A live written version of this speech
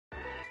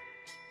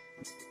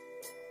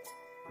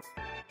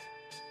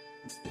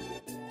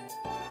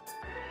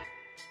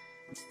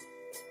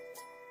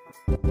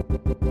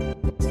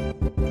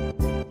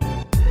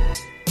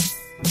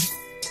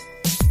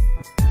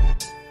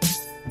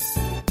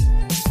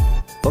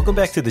Welcome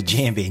back to the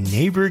JMB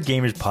Neighbor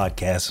Gamers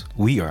Podcast.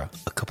 We are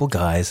a couple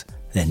guys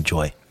that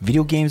enjoy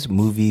video games,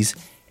 movies,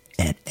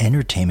 and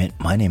entertainment.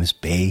 My name is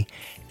Bay,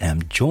 and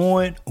I'm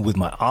joined with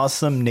my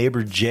awesome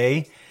neighbor,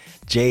 Jay.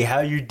 Jay,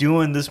 how you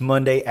doing this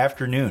Monday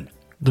afternoon?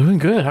 Doing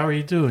good. How are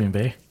you doing,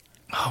 Bay?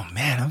 Oh,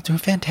 man, I'm doing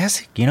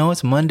fantastic. You know,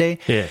 it's Monday.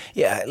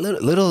 Yeah, a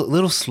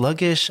little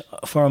sluggish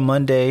for a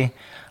Monday.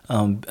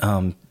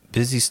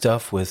 Busy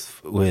stuff with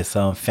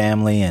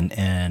family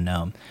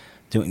and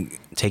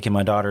taking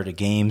my daughter to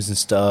games and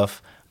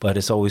stuff, but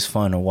it's always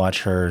fun to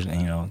watch her,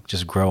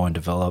 just grow and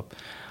develop.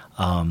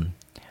 But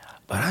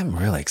I'm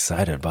really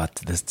excited about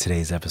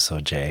today's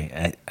episode,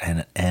 Jay.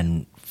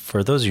 And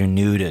for those of you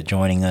new to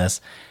joining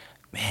us,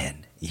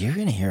 man, you're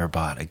gonna hear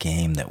about a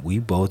game that we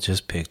both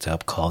just picked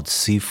up called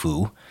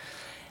Sifu.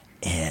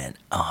 And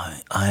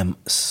I'm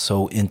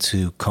so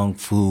into kung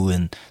fu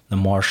and the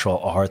martial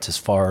arts as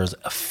far as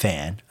a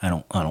fan. I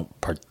don't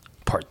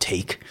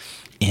partake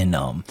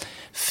in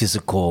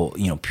physical,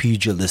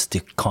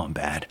 pugilistic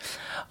combat.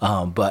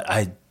 But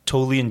I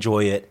totally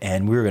enjoy it,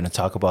 and we're going to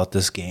talk about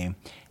this game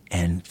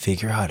and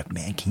figure out,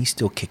 man, can you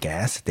still kick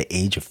ass at the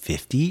age of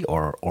 50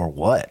 or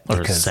what?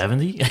 Or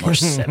 70? Or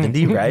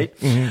 70, right?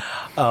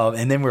 Mm-hmm.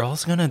 And then we're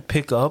also going to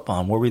pick up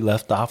on where we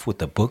left off with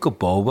the Book of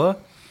Boba,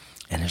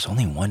 and there's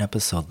only one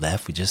episode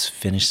left. We just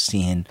finished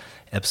seeing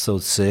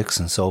episode 6,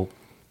 and so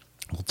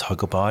we'll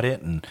talk about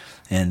it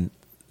and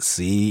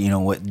see,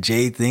 what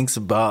Jay thinks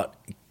about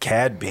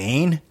Cad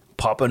Bane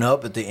popping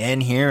up at the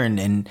end here,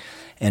 and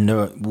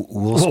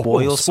we'll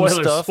spoil some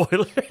stuff.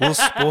 Spoiler. We'll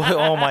spoil.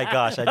 Oh my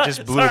gosh, I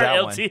just blew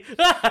that LT.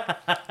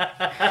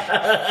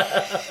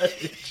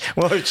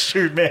 one. Well,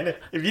 shoot, man!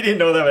 If you didn't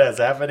know that was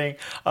happening,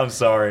 I'm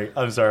sorry.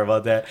 I'm sorry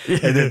about that.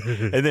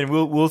 And then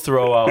we'll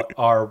throw out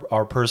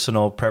our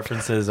personal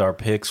preferences, our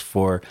picks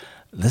for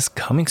this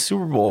coming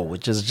Super Bowl,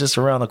 which is just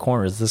around the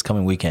corner. It's this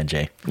coming weekend,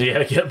 Jay. You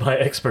gotta get my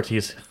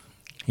expertise.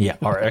 Yeah,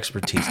 our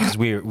expertise, because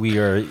we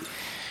are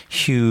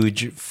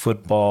huge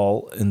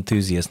football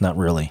enthusiasts. Not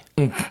really.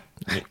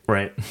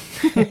 Right.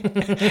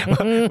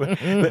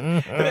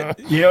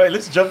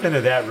 Let's jump into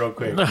that real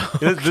quick.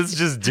 Let's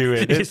just do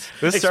it.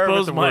 Let's start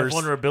with the my worst.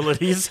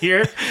 vulnerabilities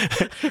here.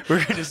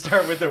 We're going to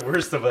start with the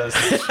worst of us.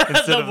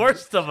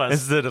 Worst of us.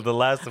 Instead of the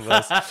last of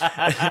us.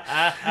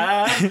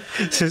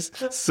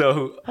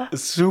 So,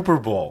 Super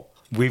Bowl.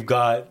 We've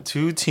got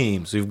two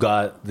teams. We've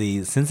got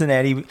the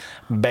Cincinnati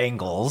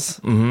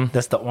Bengals. Mm-hmm.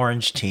 That's the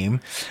orange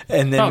team.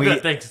 And then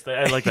good. Thanks.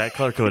 I like that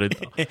color coded.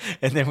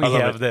 And then we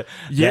have the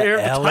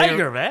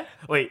Tiger, man.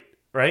 Wait,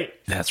 right?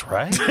 That's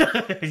right.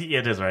 Yeah,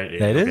 it is right.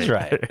 Yeah, that is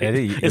right.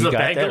 Is a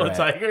Bengal a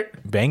tiger?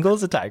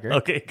 Bengal's a tiger.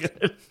 Okay,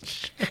 good.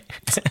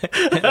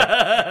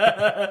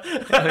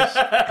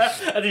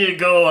 I need to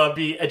go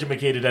be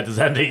educated at the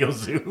San Diego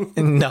Zoo.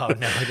 No,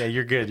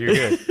 you're good. You're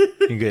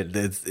good.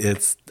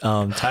 It's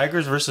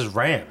Tigers versus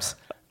Rams.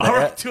 All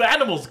right, two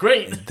animals,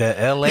 great. The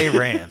LA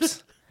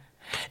Rams.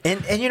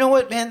 And you know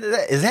what, man?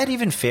 Is that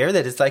even fair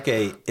that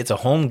it's a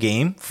home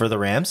game for the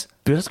Rams?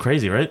 Dude, that's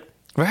crazy, right?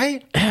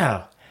 Right?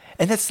 Yeah.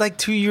 And that's like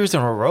 2 years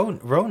in a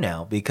row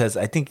now, because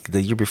I think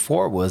the year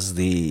before was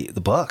the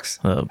Bucks.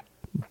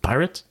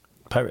 Pirates.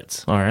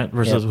 All right.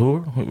 Versus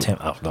who?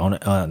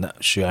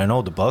 Shoot, I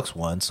know the Bucks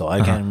won, so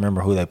I can't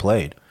remember who they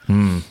played.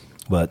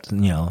 But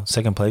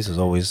second place is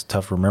always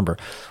tough to remember.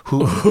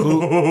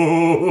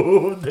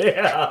 Who?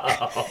 Damn.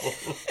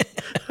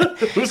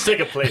 Who's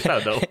second place? I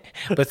don't know.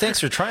 But thanks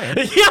for trying.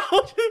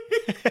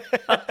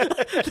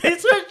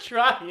 Thanks for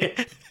trying.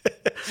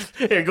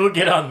 Here, go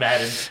get on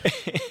Madden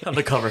on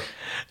the cover.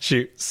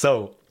 Shoot.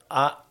 So,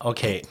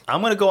 okay,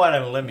 I'm going to go out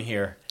on a limb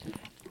here,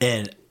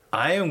 and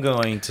I am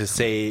going to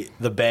say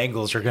the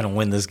Bengals are going to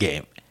win this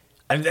game.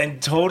 I'm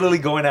totally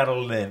going out on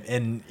a limb,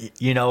 and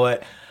you know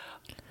what?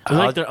 They're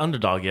like their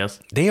underdog, yes.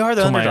 They are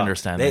the underdog. To my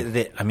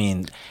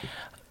understanding.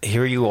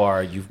 Here you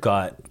are. You've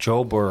got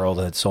Joe Burrow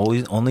that's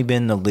only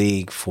been in the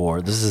league for,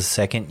 this is his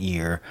second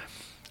year.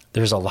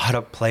 There's a lot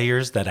of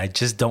players that I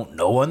just don't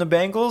know on the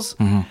Bengals,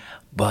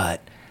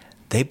 but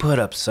they put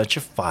up such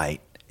a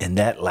fight in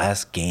that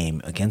last game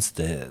against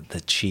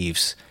the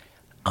Chiefs.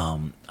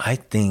 I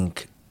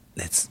think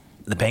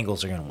the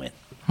Bengals are going to win.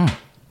 I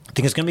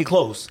think it's going to be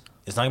close.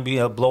 It's not going to be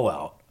a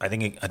blowout. I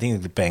think the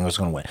Bengals are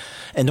going to win.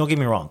 And don't get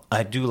me wrong,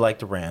 I do like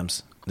the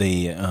Rams.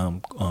 The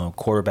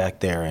quarterback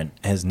there, and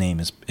his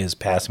name is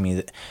passing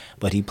me,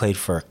 but he played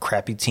for a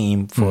crappy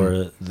team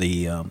for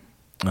the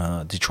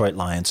Detroit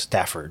Lions.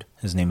 Stafford,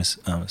 his name is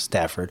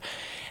Stafford,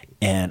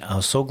 and I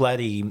was so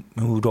glad he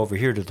moved over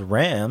here to the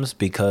Rams,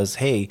 because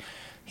hey,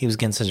 he was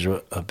getting such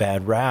a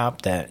bad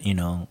rap that he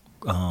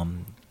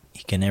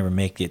can never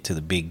make it to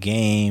the big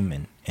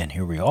game, and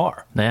here we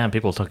are. Damn,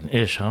 people talking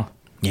ish, huh?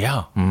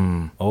 Yeah.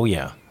 Oh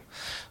yeah.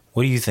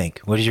 What do you think?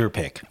 What is your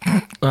pick?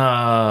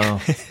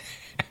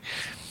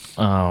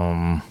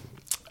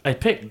 I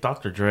picked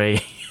Dr.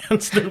 Dre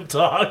and Snoop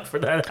Dogg for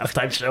that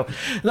halftime show.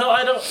 No,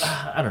 I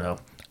don't know.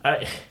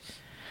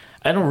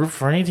 I don't root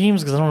for any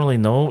teams because I don't really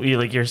know.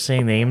 Like, you're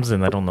saying names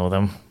and I don't know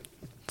them.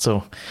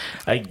 So,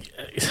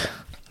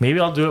 maybe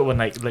I'll do it when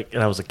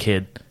I was a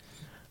kid.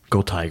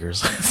 Go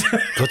Tigers.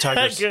 Go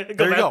Tigers. There you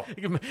go.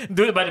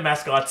 Do it by the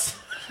mascots.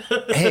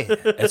 Hey,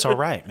 it's all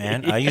right,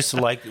 man. I used to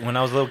like, when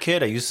I was a little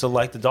kid, I used to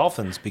like the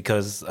Dolphins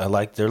because I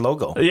liked their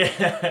logo.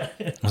 Yeah.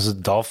 It was a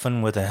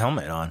dolphin with a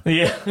helmet on.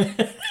 Yeah.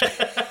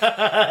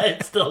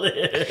 It still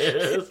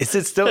is. Is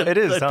it still? It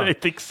is, huh? I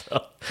think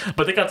so.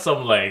 But they got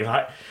some really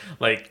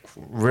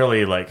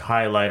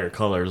highlighter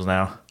colors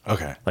now.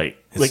 Okay.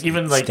 Like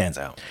even it stands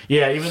out.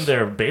 Yeah, even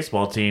their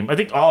baseball team. I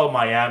think all of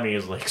Miami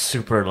is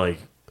super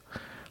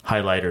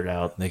highlighted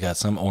out. They got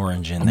some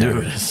orange in there.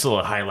 Dude, it's still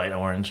a highlight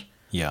orange.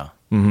 Yeah.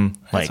 Mm-hmm.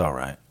 That's all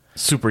right.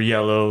 Super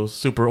yellow,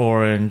 super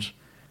orange.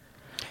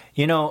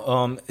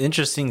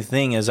 Interesting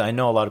thing is I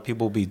know a lot of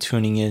people will be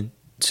tuning in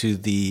to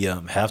the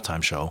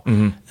halftime show,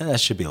 and that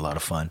should be a lot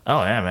of fun.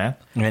 Oh yeah, man!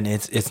 And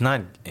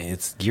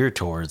it's geared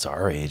towards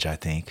our age, I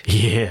think.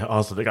 Yeah.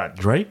 Also, they got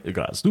Drake, they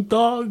got Snoop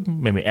Dogg,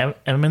 maybe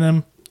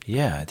Eminem.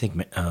 Yeah, I think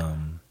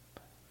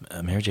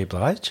Mary J.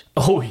 Blige.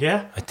 Oh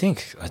yeah, I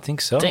think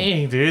so.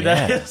 Dang, dude,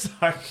 Yeah. that is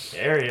our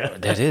area.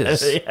 That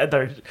is. Yeah,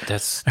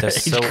 That's age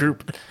so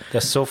group.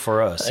 That's so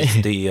for us. It's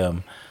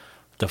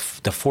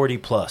the 40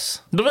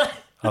 plus.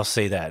 I'll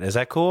say that. Is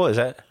that cool? Is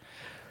that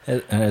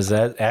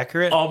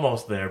accurate?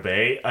 Almost there,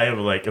 babe. I am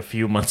a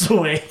few months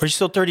away. Are you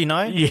still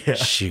 39? Yeah.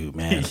 Shoot,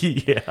 man.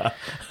 Yeah.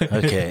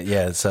 Okay,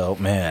 yeah. So,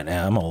 man,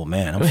 I'm an old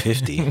man. I'm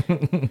 50.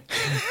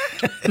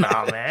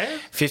 Nah, man.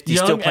 50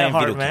 Young still playing at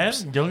heart, video man.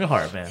 games. Young at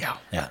heart, man.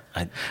 Yeah.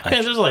 Man,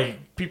 there's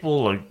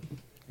people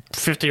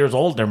 50 years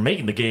old. They're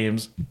making the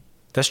games.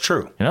 That's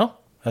true. You know?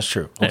 That's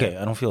true. Yeah. Okay,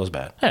 I don't feel as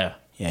bad. Yeah.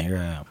 Yeah,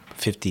 you're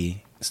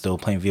 50, still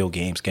playing video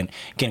games,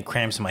 getting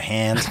cramps in my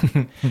hands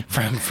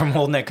from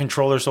holding that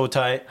controller so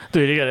tight.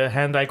 Dude, you got a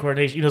hand-eye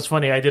coordination. It's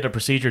funny. I did a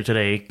procedure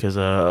today because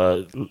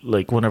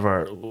one of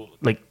our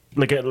like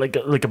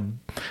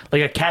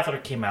a catheter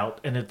came out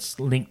and it's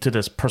linked to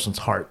this person's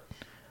heart.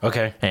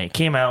 Okay. And it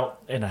came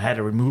out and I had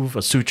to remove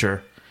a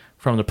suture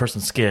from the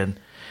person's skin.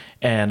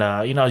 And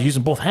I was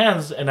using both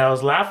hands and I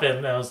was laughing.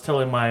 And I was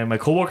telling my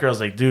coworker, I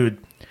was like, dude,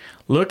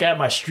 look at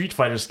my Street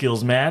Fighter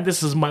skills, man.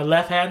 This is my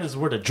left hand. This is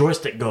where the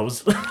joystick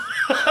goes.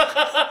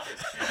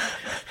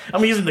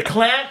 I'm using the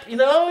clamp,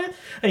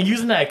 and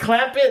using that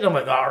clamp it. And I'm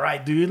like, all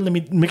right, dude, let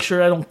me make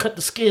sure I don't cut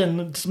the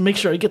skin. Just make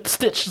sure I get the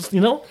stitches,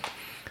 Are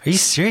you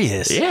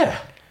serious? Yeah.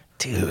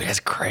 Dude, that's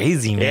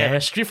crazy, man. Yeah,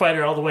 Street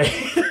Fighter all the way.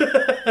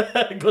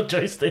 Go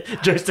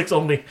joysticks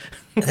only.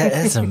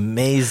 That's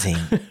amazing.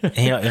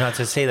 And,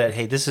 to say that,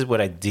 hey, this is what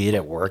I did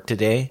at work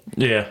today.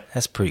 Yeah.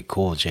 That's pretty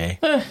cool, Jay.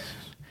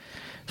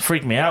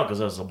 Freaked me out because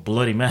that was a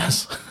bloody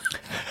mess.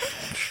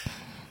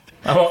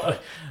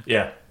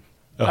 Yeah.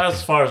 Okay.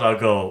 As far as I'll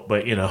go,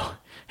 but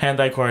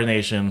hand-eye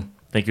coordination.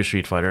 Thank you,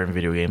 Street Fighter and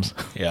video games.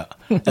 Yeah.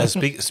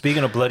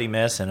 Speaking of bloody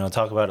mess, and I'll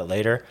talk about it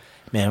later.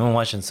 Man, I've been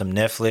watching some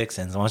Netflix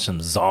and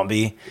watching some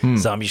zombie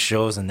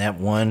shows, and that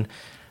one,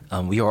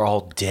 We Are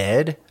All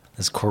Dead.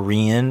 This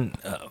Korean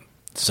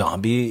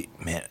zombie.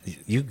 Man,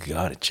 you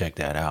gotta check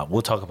that out.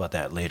 We'll talk about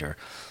that later.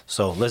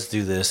 So let's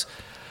do this.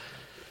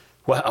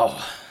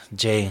 Wow,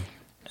 Jay.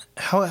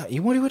 What do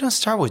you want to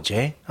start with,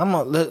 Jay?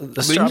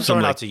 Let's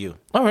start out to you.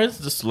 All right, it's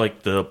just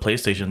the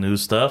PlayStation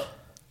news stuff.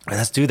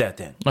 Let's do that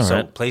then. All so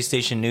right.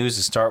 PlayStation news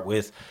to start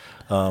with.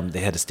 They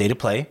had a state of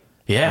play.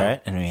 Yeah.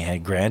 Right? And we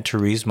had Gran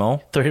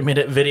Turismo.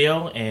 30-minute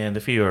video, and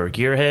if you are a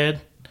gearhead,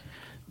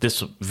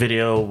 this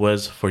video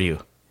was for you.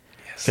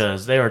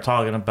 Because they were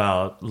talking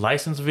about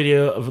license mode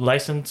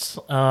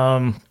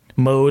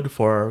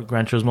for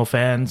Gran Turismo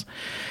fans.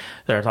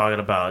 They're talking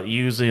about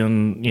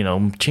using,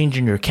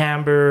 changing your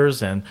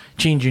cambers and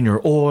changing your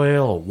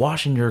oil, or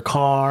washing your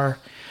car,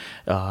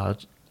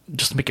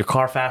 just to make your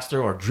car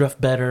faster or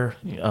drift better.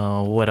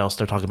 What else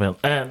they're talking about?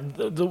 And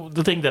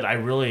the thing that I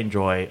really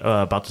enjoy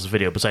about this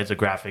video, besides the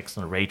graphics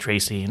and the ray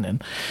tracing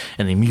and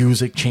the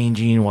music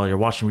changing while you're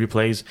watching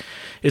replays,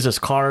 is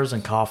just cars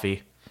and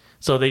coffee.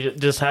 So they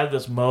just had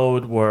this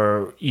mode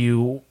where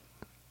your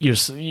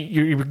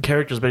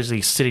character's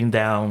basically sitting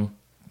down,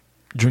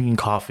 drinking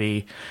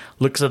coffee,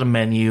 looks at a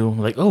menu,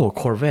 like, oh, a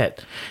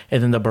Corvette.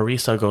 And then the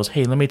barista goes,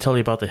 hey, let me tell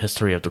you about the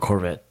history of the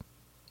Corvette.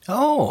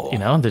 Oh.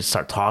 And they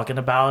start talking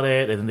about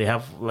it, and then they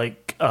have,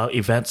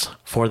 events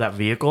for that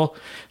vehicle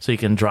so you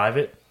can drive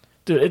it.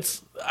 Dude,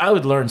 I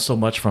would learn so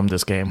much from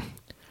this game.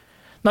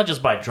 Not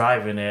just by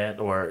driving it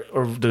or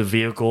the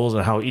vehicles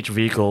and how each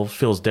vehicle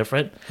feels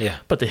different. Yeah.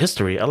 But the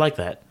history, I like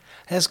that.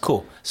 That's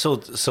cool.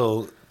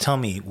 So tell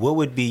me, what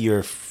would be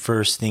your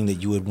first thing that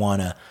you would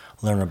want to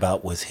learn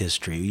about with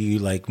history? Are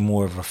you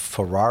more of a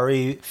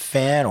Ferrari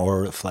fan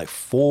or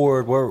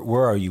Ford?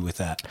 Where are you with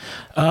that?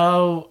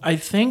 I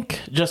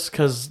think just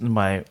because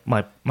my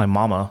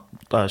mama,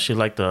 she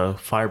liked the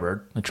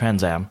Firebird, the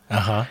Trans Am.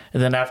 Uh-huh.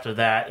 And then after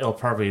that, it'll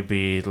probably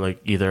be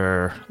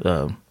either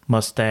the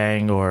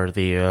Mustang or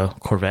the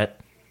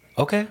Corvette.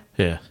 Okay.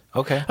 Yeah.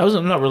 Okay.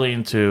 I'm not really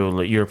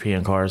into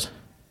European cars.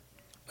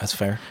 That's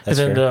fair. That's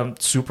and then fair.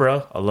 the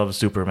Supra, I love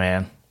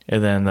Superman.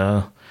 And then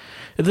the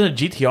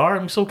GTR,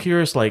 I'm so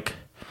curious. Like,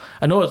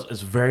 I know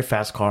it's a very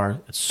fast car.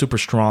 It's super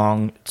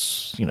strong.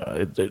 It's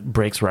it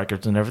breaks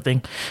records and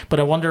everything. But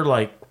I wonder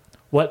like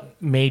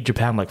what made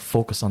Japan like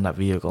focus on that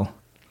vehicle.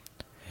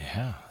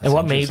 Yeah. And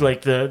what made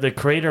like the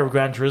creator of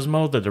Gran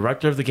Turismo, the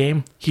director of the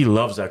game, he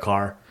loves that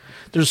car.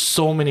 There's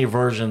so many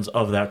versions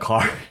of that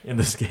car in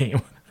this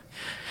game.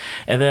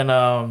 And then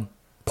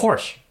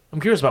Porsche. I'm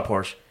curious about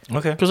Porsche.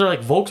 Okay. Because they're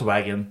like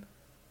Volkswagen.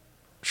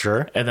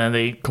 Sure. And then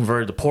they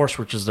converted to Porsche,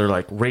 which is their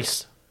like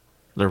race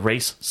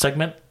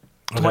segment.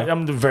 Okay.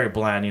 I'm very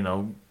bland,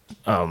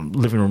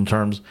 living room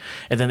terms.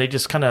 And then they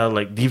just kind of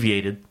like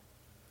deviated.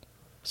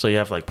 So you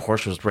have like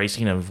Porsche's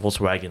racing and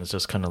Volkswagen is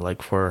just kind of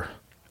like for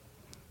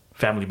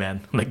family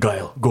man. Like,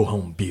 Guile, go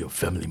home, be a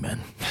family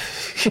man.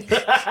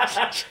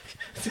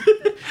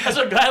 That's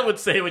what Guile would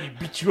say when he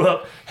beat you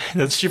up.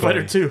 That's Street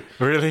Fighter 2.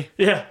 Really?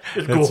 Yeah.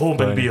 Go home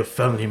and be a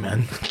family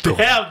man.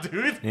 Damn,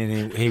 dude.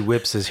 And he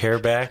whips his hair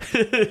back.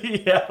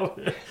 Yeah.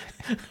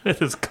 With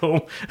his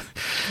comb.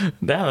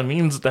 That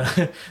means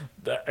that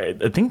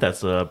I think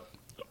that's like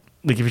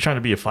if you're trying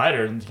to be a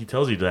fighter and he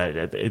tells you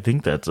that, I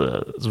think that's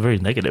it's very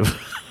negative.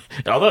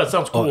 Although it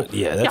sounds cool. Oh,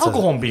 yeah, I'll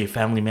go home and be a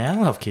family man.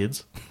 I'll have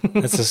kids.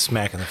 That's a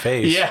smack in the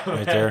face. Yeah,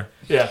 right man. there.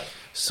 Yeah.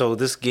 So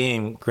this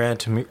game, Gran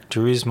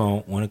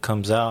Turismo, when it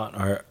comes out,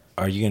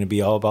 are you going to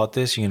be all about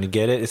this? You going to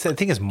get it? I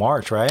think it's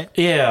March, right?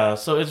 Yeah,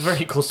 so it's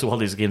very close to all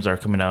these games that are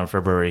coming out in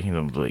February.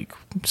 Like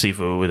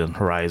Sifu and then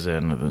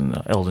Horizon and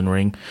then Elden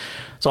Ring.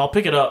 So I'll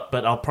pick it up,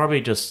 but I'll probably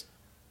just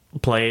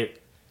play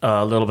it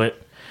a little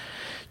bit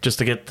just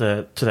to get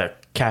to that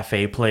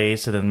cafe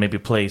place and then maybe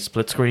play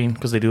split screen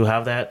because they do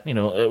have that.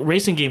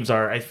 Racing games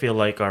I feel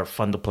like are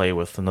fun to play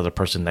with another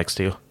person next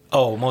to you.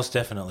 Oh, most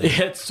definitely.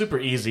 Yeah, it's super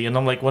easy, and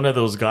I'm like one of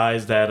those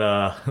guys that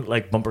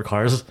like bumper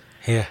cars.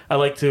 Yeah. I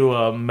like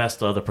to mess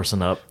the other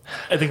person up.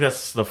 I think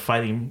that's the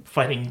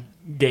fighting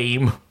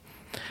game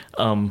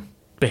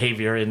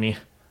behavior in me.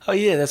 Oh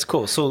yeah, that's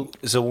cool. So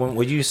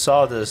when you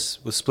saw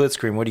this with split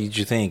screen, what did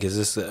you think? Is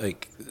this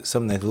like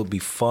something that will be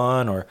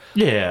fun, or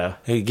Yeah,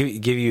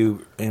 give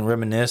you and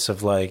reminisce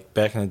of like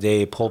back in the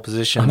day, pole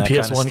position, on that PS1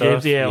 kind of stuff?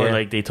 games, yeah, or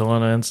like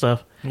Daytona and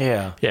stuff.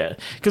 Yeah. Yeah,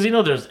 because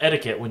there's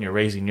etiquette when you're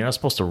racing. You're not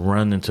supposed to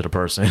run into the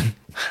person.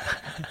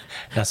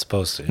 Not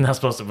supposed to. Not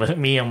supposed to. But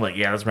me, I'm like,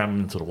 yeah, let's ram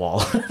him into the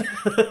wall.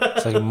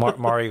 It's like a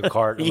Mario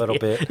Kart a little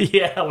bit,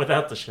 Yeah,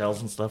 without the shells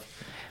and stuff.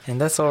 and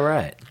that's all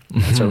right.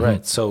 That's all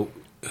right. So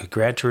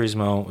Gran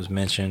Turismo was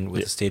mentioned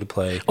with the state of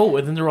play. Oh,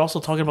 and then they're also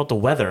talking about the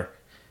weather.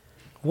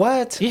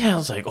 What? Yeah, I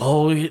was like,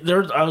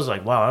 I was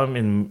like, wow, I'm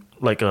in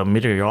like a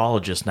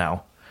meteorologist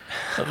now.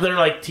 They're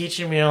like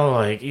teaching me,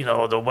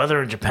 the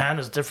weather in Japan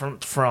is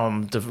different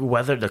from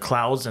the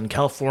clouds in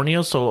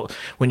California. So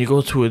when you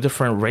go to a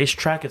different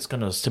racetrack, it's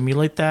going to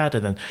simulate that.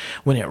 And then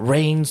when it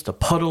rains, the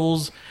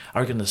puddles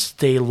are going to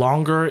stay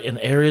longer in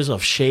areas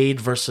of shade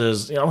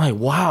versus, I'm like,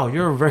 wow,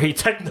 you're very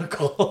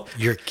technical.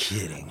 You're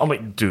kidding. I'm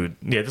like, dude,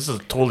 yeah, this is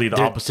totally the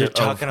opposite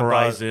of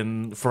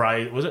Horizon.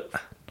 Was it?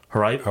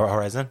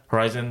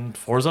 Horizon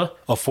Forza?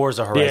 Oh,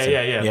 Forza Horizon.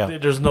 Yeah.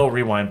 There's no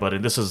rewind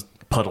button. This is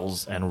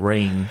puddles and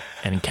rain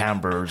and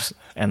cambers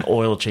and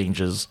oil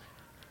changes.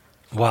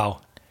 Wow.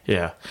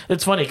 Yeah,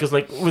 it's funny because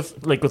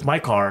with my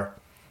car,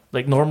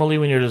 like normally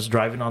when you're just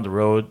driving on the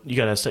road, you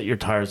gotta set your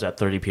tires at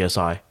 30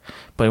 psi.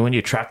 But when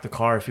you track the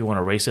car, if you want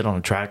to race it on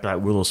a track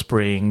like Willow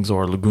Springs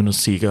or Laguna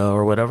Seca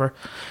or whatever,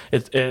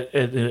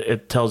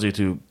 it tells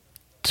you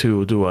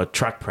to do a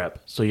track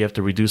prep. So you have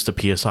to reduce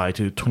the psi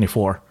to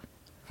 24.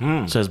 So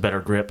it has better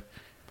grip.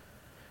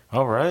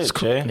 All right, It's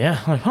cool. Jay. Yeah,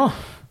 I'm like, huh.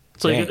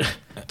 So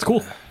it's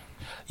cool.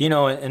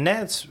 And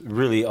that's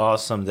really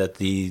awesome that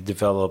the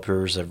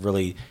developers have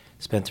really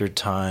spent their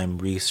time,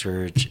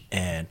 research,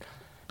 and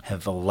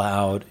have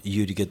allowed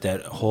you to get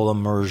that whole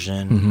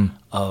immersion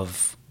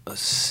of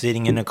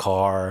sitting in a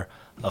car,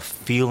 of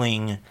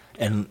feeling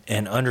and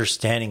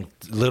understanding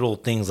little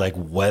things like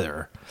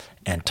weather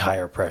and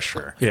tire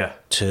pressure. Yeah.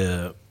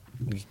 To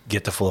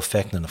get the full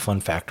effect and the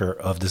fun factor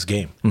of this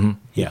game.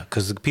 Yeah,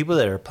 because the people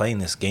that are playing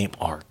this game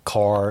are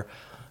car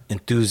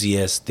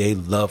enthusiasts. They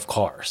love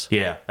cars.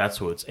 Yeah, that's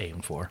what it's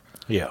aimed for.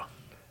 Yeah,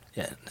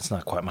 it's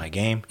not quite my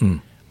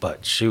game,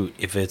 but shoot,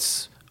 if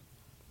it's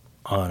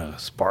on a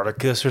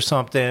Spartacus or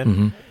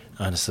something,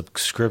 on a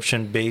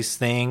subscription-based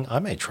thing, I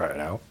may try it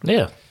out.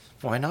 Yeah.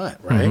 Why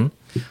not, right?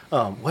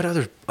 What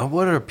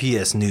other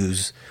PS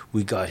news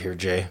we got here,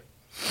 Jay?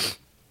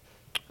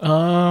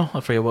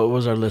 I forget what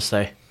was our list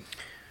say.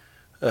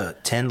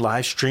 10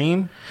 live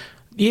stream.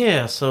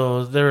 Yeah,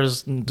 so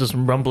there's just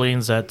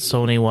rumblings that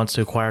Sony wants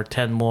to acquire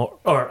 10 more,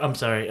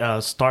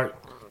 start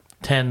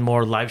 10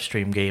 more live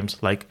stream games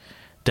like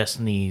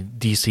Destiny,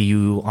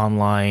 DCU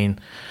Online,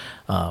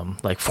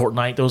 like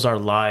Fortnite. Those are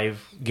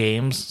live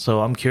games,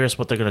 so I'm curious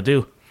what they're going to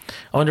do.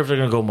 I wonder if they're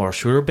going to go more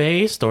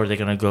shooter-based or they're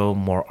going to go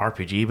more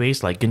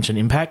RPG-based like Genshin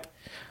Impact.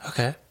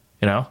 Okay.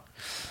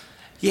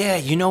 Yeah,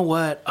 you know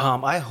what?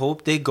 I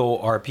hope they go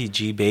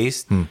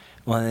RPG-based.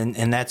 Well,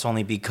 and that's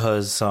only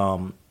because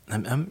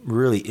I'm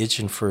really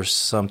itching for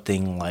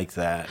something like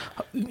that.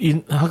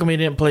 How come you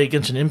didn't play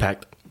Genshin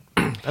Impact?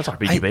 That's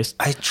RPG based.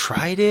 I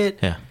tried it.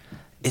 Yeah.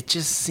 It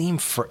just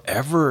seemed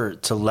forever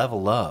to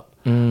level up.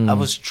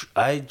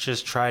 I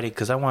just tried it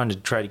because I wanted to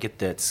try to get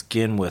that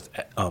skin with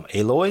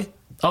Aloy.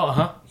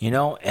 Oh, You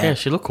know? And, yeah,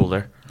 she looked cool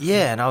there.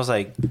 Yeah, and I was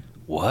like,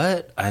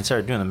 what? I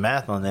started doing the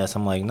math on this.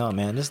 I'm like, no,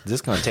 man, this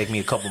is going to take me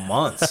a couple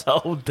months.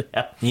 Oh,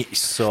 damn.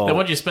 So And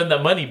when you spend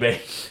that money,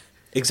 babe?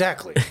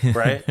 exactly,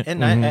 right?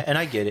 And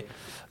I get it.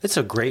 It's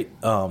a great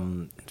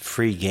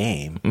free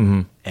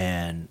game,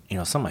 and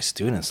some of my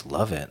students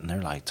love it, and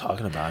they're like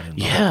talking about it. And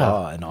blah, blah,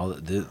 blah, and all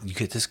you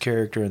get this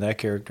character and that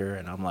character,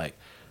 and I'm like,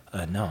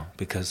 no,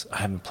 because I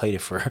haven't played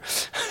it for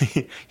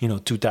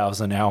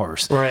 2,000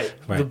 hours. Right.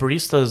 The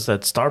baristas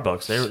at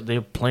Starbucks,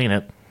 they're playing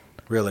it.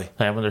 Really?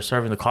 Like when they're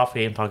serving the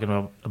coffee and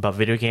talking about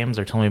video games,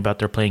 they're telling me about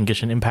they're playing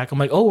Genshin Impact. I'm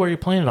like, oh, where are you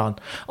playing it on?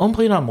 Oh, I'm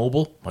playing it on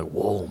mobile. I'm like,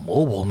 whoa,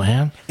 mobile,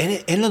 man. And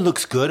it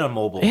looks good on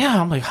mobile.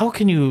 Yeah, I'm like, how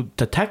can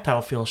the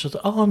tactile feel? She's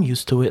like, oh, I'm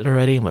used to it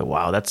already. I'm like,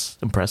 wow, that's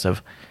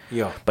impressive.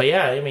 Yeah. But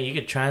yeah, I mean, you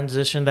could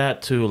transition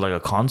that to like a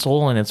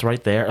console and it's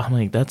right there. I'm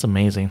like, that's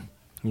amazing.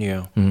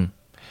 Yeah.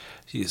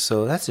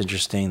 So that's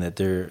interesting that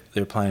they're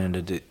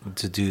planning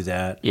to do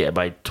that. Yeah,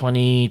 by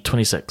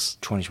 2026.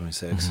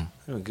 2026.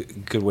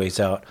 Good ways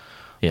out.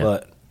 Yeah.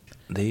 But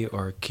they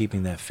are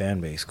keeping that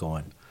fan base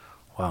going.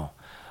 Wow.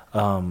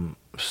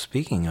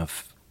 Speaking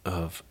of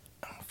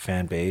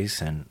fan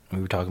base, and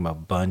we were talking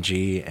about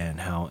Bungie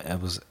and how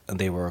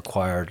they were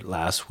acquired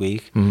last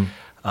week.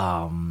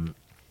 Man,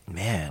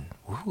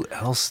 who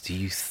else do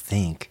you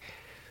think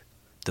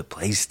the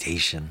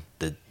PlayStation,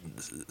 the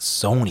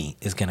Sony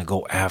is going to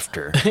go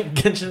after?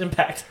 Genshin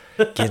Impact.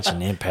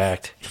 Genshin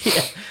Impact.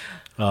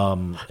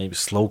 Yeah. Maybe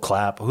Slow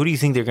Clap. Who do you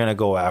think they're going to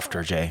go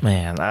after, Jay?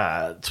 Man,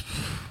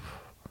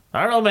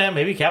 I don't know, man.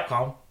 Maybe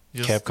Capcom.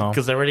 Capcom,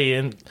 because they're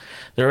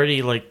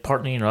already like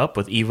partnering up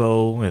with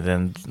Evo, and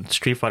then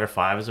Street Fighter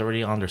V is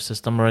already on their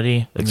system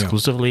already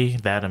exclusively.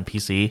 That and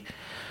PC.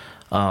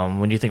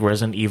 When you think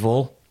Resident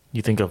Evil,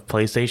 you think of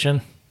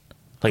PlayStation.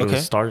 Like it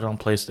was started on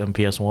PlayStation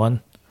PS1.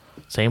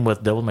 Same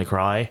with Devil May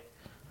Cry.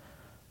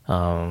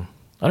 I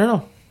don't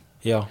know.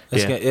 Yeah,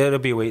 it'll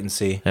be a wait and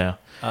see. Yeah.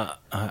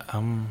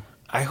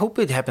 I hope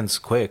it happens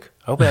quick.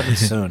 I hope it happens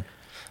soon.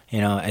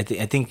 I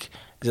think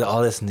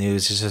all this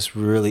news is just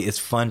it's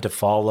fun to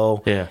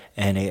follow. Yeah.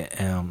 And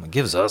it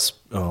gives us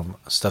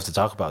stuff to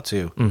talk about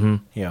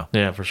too. Yeah.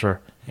 Yeah, for sure.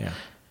 Yeah.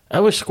 I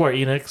wish Square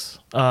Enix,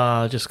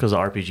 just because of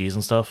RPGs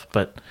and stuff,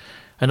 but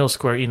I know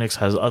Square Enix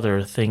has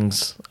other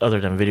things other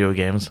than video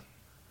games.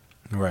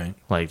 Right.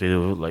 Like they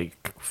do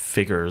like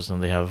figures,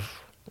 and they have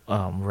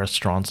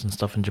restaurants and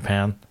stuff in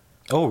Japan.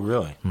 Oh,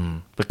 really?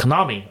 But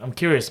Konami, I'm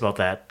curious about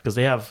that because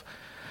they have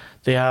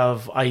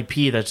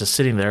IP that's just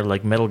sitting there,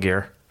 like Metal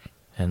Gear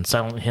and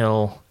Silent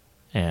Hill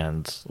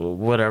and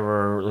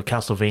whatever,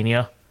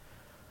 Castlevania.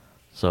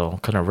 So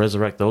kind of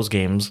resurrect those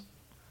games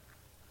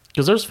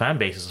because there's fan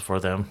bases for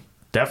them.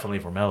 Definitely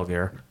for Metal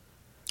Gear.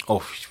 Oh,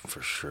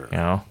 for sure.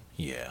 Yeah.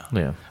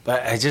 Yeah.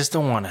 But I just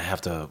don't want to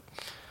have to,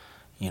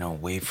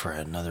 wait for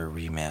another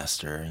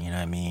remaster. You know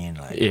what I mean?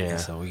 Like,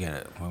 so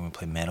when we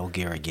play Metal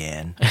Gear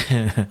again,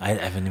 I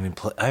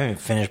haven't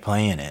finished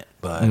playing it,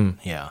 but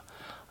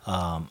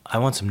I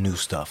want some new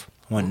stuff.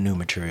 I want new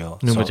material.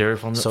 New material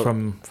from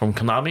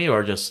Konami,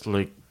 or just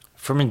like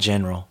from in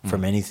general,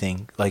 from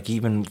anything, like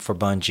even for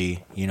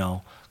Bungie,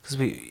 because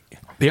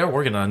they are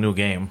working on a new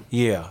game.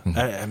 Yeah,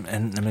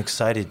 I'm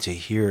excited to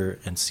hear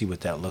and see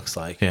what that looks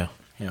like. Yeah.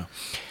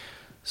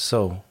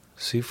 So,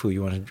 Sifu,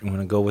 you want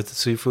to go with the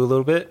Sifu a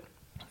little bit?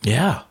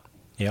 Yeah.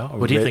 Yeah.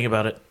 What do you think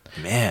about it?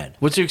 Man.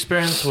 What's your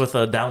experience with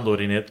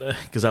downloading it?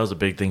 Because that was a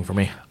big thing for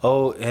me.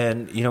 Oh,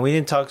 and, we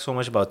didn't talk so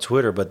much about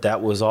Twitter, but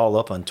that was all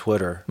up on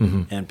Twitter.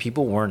 And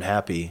people weren't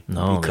happy.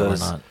 No, because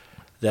they were not.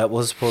 That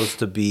was supposed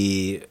to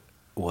be,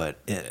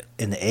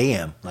 in the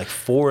AM? Like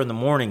 4 in the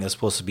morning is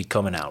supposed to be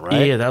coming out,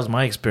 right? Yeah, that was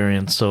my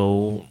experience.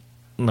 So,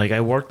 like,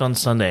 I worked on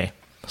Sunday.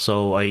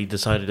 So I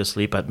decided to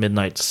sleep at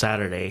midnight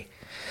Saturday.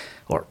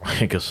 Or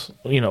I guess,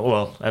 at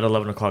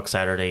 11 o'clock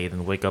Saturday,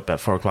 then wake up at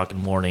 4 o'clock in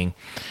the morning.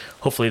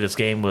 Hopefully this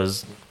game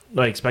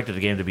I expected the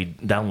game to be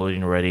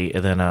downloading already.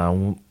 And then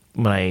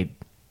when I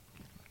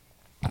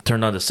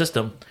turned on the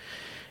system,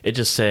 it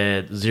just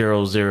said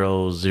 0000.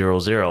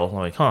 I'm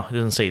like, it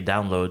didn't say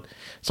download.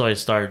 So I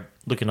started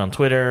looking on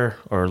Twitter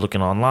or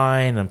looking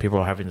online, and people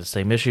are having the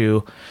same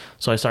issue.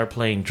 So I started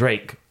playing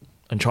Drake,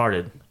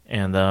 Uncharted.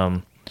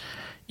 And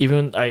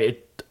even I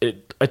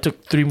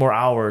took 3 more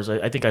hours.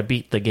 I think I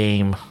beat the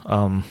game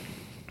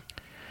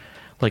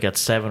like at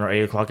 7 or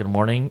 8 o'clock in the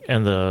morning,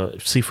 and the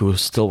Sifu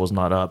still was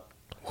not up.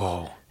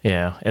 Whoa.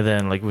 Yeah, and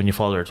then like when you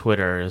follow their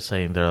Twitter, it's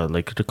saying they're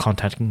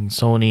contacting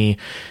Sony,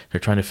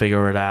 they're trying to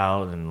figure it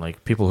out, and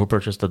like people who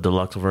purchased the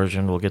deluxe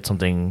version will get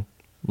something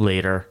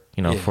later,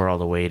 for all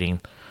the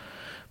waiting.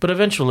 But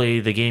eventually,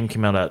 the game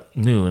came out at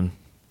noon,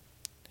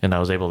 and I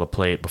was able to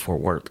play it before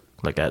work,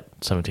 like at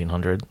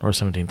 1700 or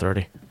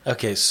 1730.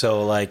 Okay,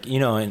 so like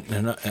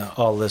and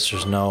all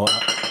listeners know,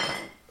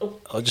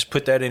 I'll just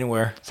put that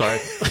anywhere. Sorry.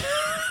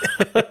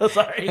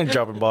 Sorry. And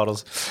dropping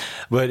bottles.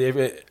 But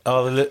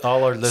all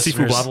our listeners,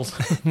 seafood bottles.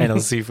 I know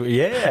seafood.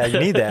 Yeah, you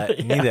need that.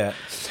 You need that.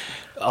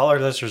 All our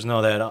listeners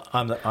know that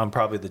I'm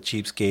probably the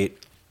cheapskate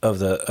of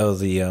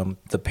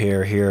the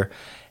pair here,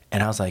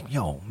 and I was like,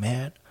 yo,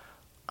 man,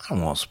 I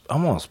want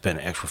to spend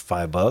an extra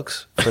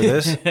 $5 for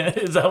this.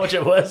 Is that what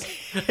it was?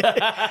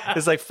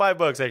 It's like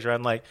 $5 extra.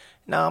 I'm like,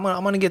 no, I'm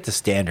gonna get the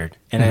standard,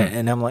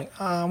 and I'm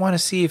like, I want to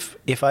see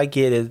if I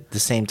get it at the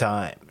same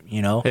time,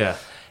 you know? Yeah.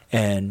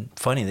 And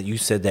funny that you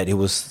said that it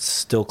was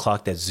still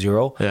clocked at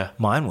 0. Yeah.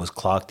 Mine was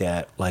clocked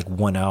at like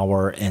 1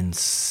 hour and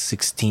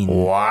 16.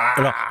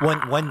 Wow.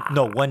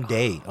 No, 1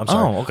 day. I'm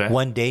sorry. Oh, okay.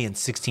 1 day and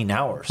 16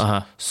 hours.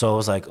 Uh-huh. So I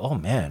was like, oh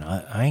man,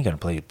 I ain't gonna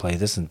play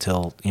this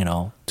until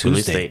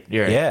Tuesday.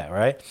 Yeah,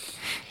 right.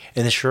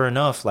 And then sure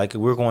enough, like we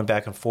were going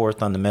back and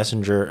forth on the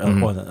messenger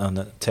on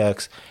the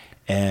text,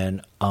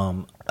 and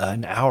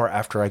an hour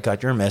after I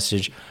got your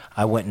message,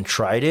 I went and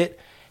tried it,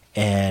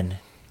 and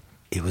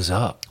it was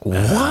up. What?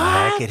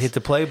 I could hit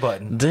the play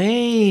button.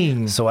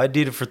 Dang. So I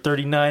did it for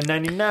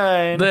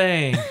 $39.99.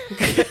 Dang.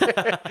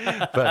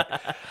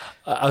 But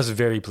I was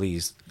very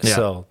pleased. Yeah.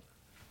 So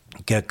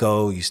get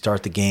go. You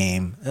start the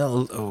game.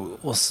 Well,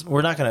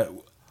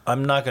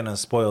 I'm not gonna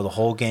spoil the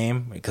whole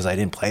game because I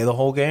didn't play the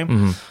whole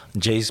game.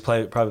 Jay's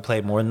probably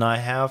played more than I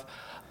have.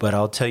 But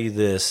I'll tell you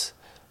this: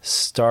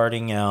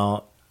 starting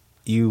out,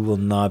 you will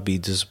not be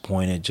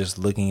disappointed just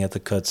looking at the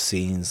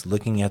cutscenes,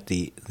 looking at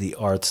the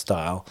art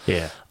style.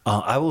 Yeah.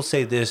 I will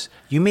say this: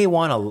 you may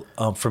want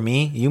to, for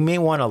me, you may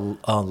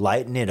want to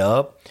lighten it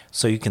up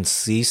so you can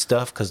see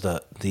stuff because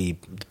the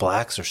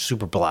blacks are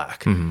super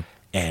black, and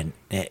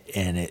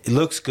it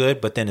looks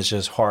good, but then it's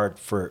just hard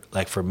for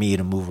me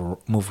to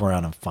move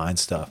around and find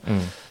stuff.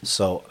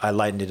 So I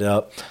lightened it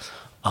up.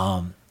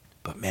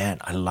 But man,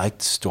 I like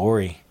the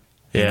story.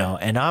 You know,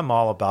 and I'm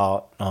all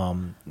about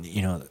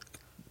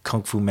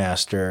Kung Fu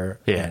Master,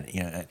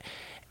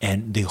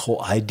 and the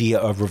whole idea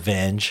of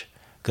revenge,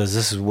 because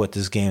this is what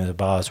this game is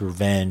about: is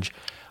revenge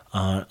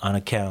on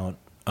account.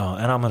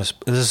 And this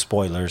is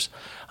spoilers.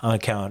 On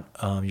account,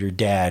 your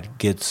dad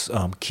gets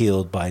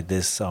killed by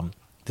this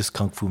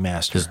Kung Fu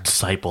Master, His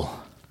disciple.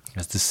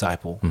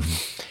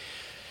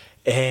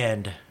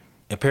 And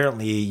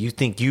apparently, you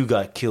think you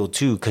got killed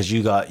too because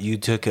you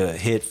took a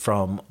hit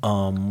from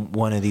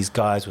one of these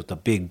guys with a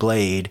big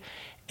blade,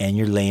 and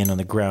you're laying on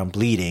the ground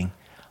bleeding.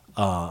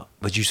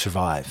 But you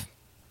survive,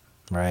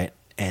 right?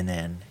 And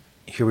then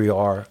here we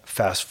are,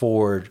 fast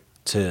forward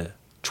to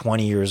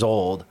 20 years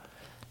old,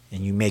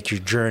 and you make your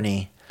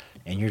journey,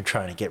 and you're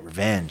trying to get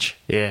revenge.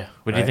 Yeah.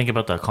 What do you think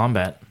about the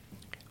combat?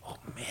 Oh,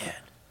 man.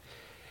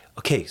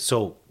 Okay,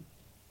 so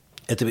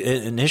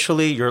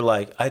initially, you're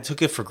like, I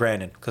took it for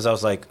granted because I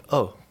was like,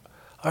 oh,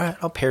 all right,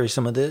 I'll parry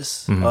some of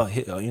this.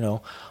 You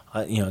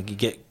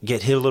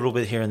get hit a little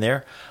bit here and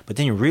there. But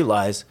then you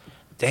realize,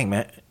 dang,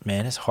 man,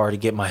 it's hard to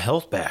get my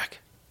health back.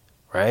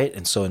 Right?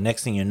 And so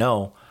next thing you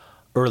know,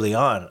 early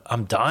on,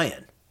 I'm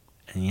dying.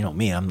 And you know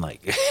me, I'm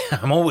like,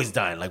 I'm always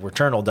dying, like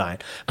Returnal dying.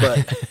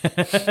 But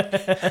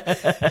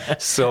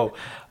so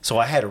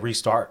I had to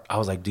restart. I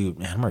was like, dude,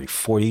 man, I'm already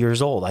 40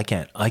 years old. I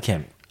ain't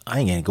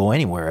gonna go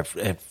anywhere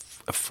at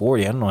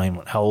 40. I don't know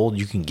even how old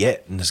you can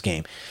get in this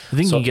game. I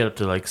think you can get up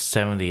to like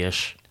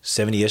 70-ish.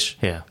 70-ish?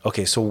 Yeah.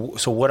 Okay, so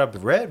what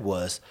I've read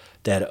was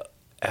that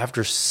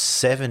after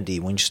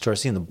 70, when you start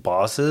seeing the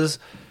bosses,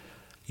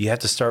 you have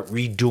to start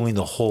redoing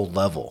the whole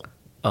level.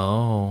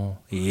 Oh.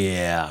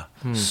 Yeah.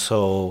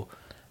 So,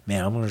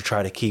 man, I'm going to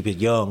try to keep it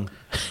young.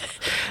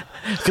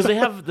 Because they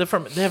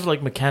have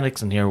like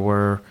mechanics in here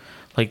where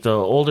like the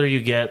older you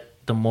get,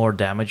 the more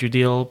damage you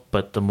deal,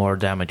 but the more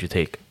damage you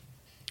take.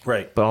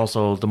 Right. But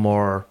also the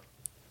more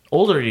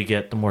older you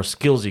get, the more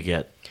skills you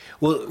get.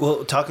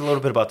 We'll talk a little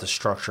bit about the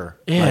structure.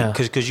 Yeah.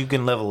 Because you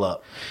can level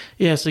up.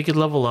 Yeah, so you can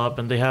level up,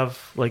 and they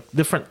have like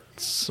different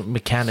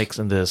mechanics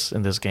in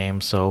this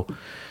game. So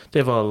they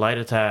have a light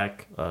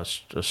attack, a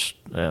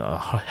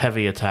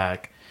heavy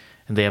attack,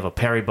 and they have a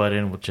parry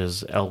button, which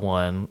is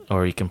L1,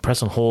 or you can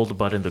press and hold the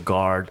button to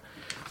guard,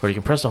 or you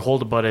can press and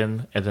hold the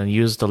button and then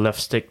use the left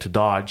stick to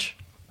dodge.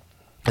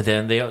 And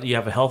then you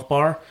have a health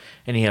bar,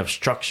 and you have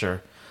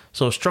structure.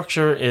 So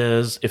structure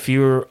is if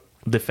you're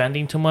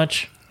defending too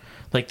much,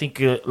 like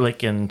think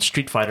like in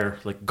Street Fighter,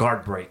 like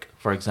guard break,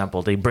 for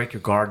example. They break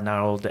your guard,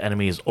 now the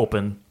enemy is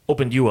opened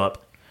you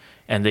up,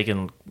 and they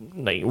can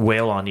like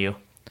wail on you.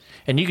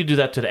 And you could do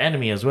that to the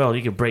enemy as well.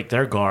 You could break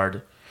their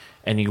guard,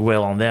 and you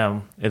wail on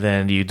them, and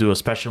then you do a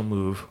special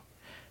move,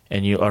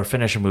 or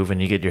finish a move,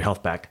 and you get your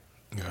health back.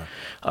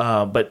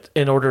 Yeah. But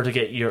in order to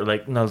get your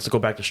now let's go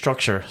back to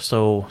structure.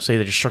 So say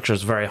that your structure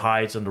is very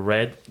high, it's in the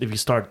red. If you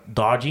start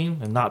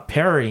dodging and not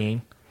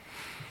parrying,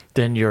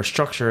 then your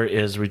structure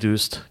is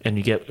reduced,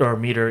 and your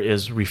meter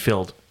is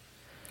refilled.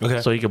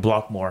 Okay. So you can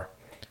block more.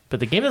 But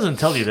the game doesn't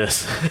tell you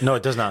this. No,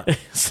 it does not.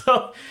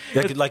 So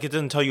it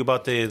doesn't tell you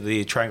about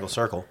the triangle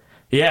circle.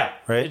 Yeah,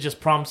 right. It just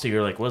prompts you.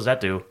 You're like, what does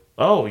that do?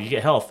 Oh, you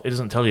get health. It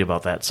doesn't tell you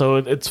about that. So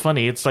it's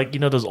funny. It's like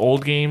those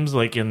old games.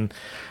 Like I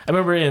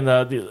remember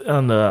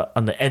on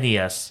the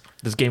NES,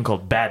 this game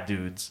called Bad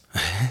Dudes,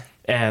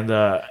 And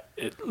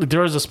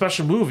there was a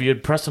special move.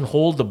 You'd press and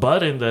hold the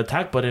button, the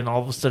attack button.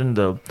 All of a sudden,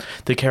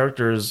 the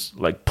character's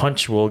like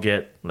punch will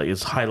get like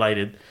it's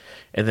highlighted,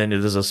 and then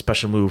there's a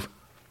special move.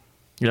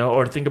 You know,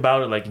 or think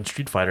about it like in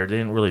Street Fighter, they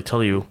didn't really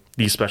tell you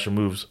these special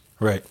moves.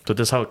 Right. So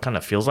this is how it kind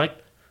of feels like.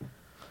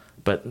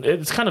 But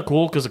it's kind of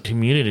cool because the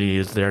community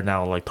is there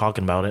now, like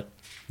talking about it.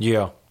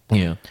 Yeah.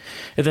 Yeah.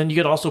 And then you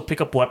could also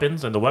pick up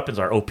weapons, and the weapons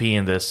are OP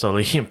in this. So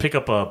you can pick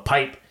up a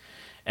pipe,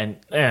 and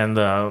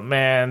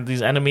man,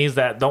 these enemies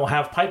that don't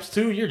have pipes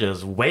too, you're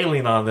just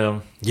wailing on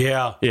them.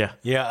 Yeah. Yeah.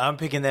 Yeah. I'm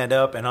picking that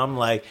up, and I'm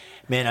like,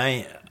 man,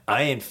 I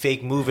ain't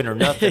fake moving or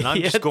nothing.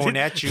 I'm just going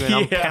at you, and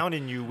I'm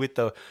pounding you with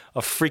a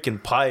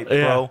freaking pipe,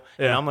 bro.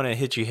 Yeah. And I'm gonna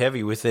hit you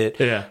heavy with it.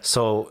 Yeah.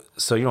 So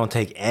you don't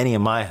take any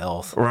of my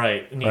health.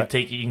 Right. And you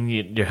can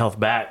get your health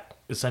back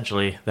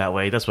essentially that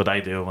way. That's what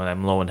I do when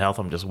I'm low in health.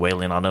 I'm just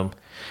wailing on them,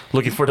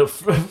 looking for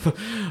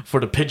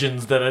the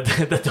pigeons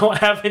that don't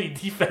have any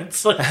defense.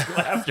 So I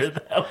go after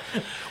them.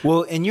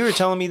 Well, and you were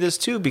telling me this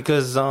too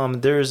because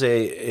there's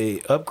a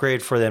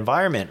upgrade for the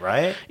environment,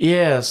 right?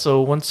 Yeah. So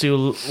once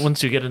you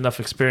get enough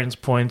experience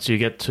points, you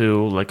get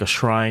to like a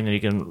shrine, and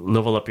you can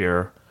level up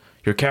your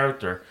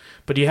character.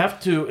 But you have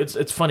to.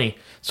 It's funny.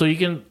 So you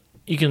can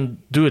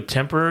do a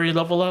temporary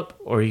level up,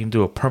 or you can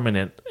do a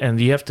permanent, and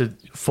you have to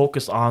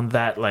focus on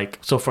that. Like,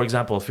 so for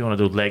example, if you want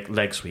to do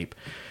leg sweep,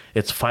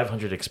 it's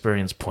 500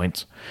 experience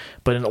points.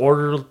 But in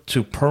order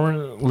to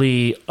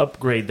permanently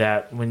upgrade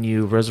that when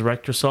you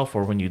resurrect yourself,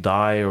 or when you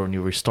die, or when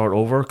you restart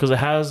over, because it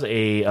has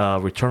a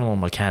returnal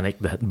mechanic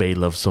that Bay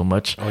loves so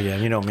much. Oh yeah,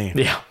 you know me.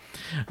 Yeah,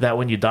 that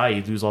when you die,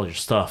 you lose all your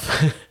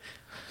stuff.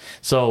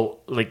 So,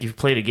 like, if you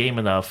play the game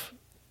enough,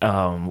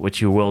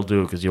 which you will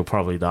do because you'll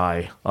probably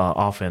die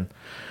often.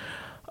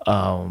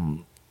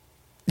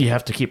 You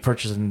have to keep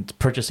purchasing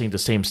the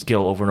same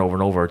skill over and over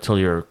and over until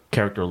your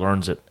character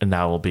learns it, and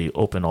now will be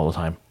open all the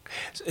time.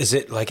 Is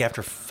it like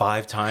after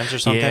 5 times or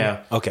something?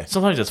 Yeah. Okay.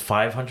 Sometimes it's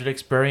 500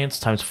 experience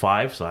times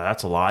 5, so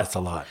that's a lot. That's a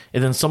lot.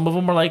 And then some of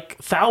them are like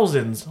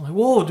thousands. I'm like,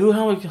 whoa, dude,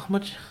 how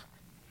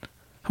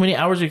many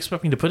hours are you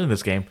expecting to put in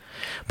this game?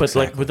 But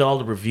exactly. Like with all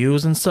the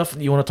reviews and stuff,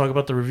 you want to talk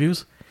about the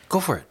reviews? Go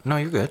for it. No,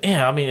 you're good.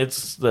 Yeah, I mean,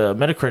 it's the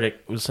Metacritic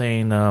was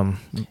saying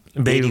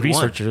Bay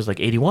researchers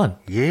like 81.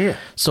 Yeah.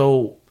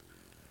 So,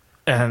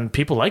 and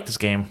people like this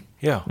game.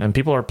 Yeah. And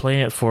people are playing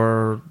it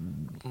for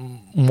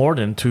more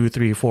than 2,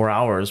 3, 4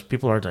 hours.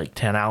 People are like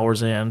 10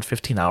 hours in,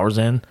 15 hours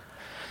in,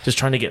 just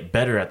trying to get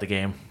better at the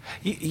game.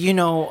 You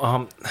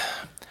know,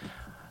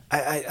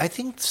 I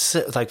think,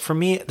 like, for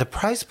me, the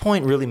price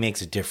point really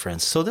makes a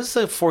difference. So this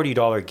is a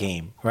 $40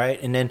 game,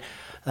 right? And then,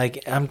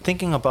 like, I'm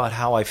thinking about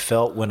how I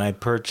felt when I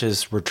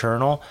purchased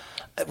Returnal.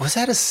 Was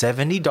that a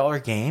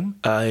 $70 game?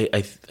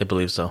 I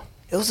believe so.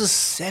 It was a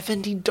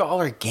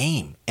 $70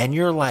 game. And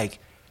you're like,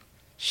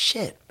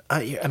 shit,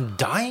 I'm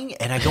dying,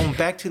 and I'm going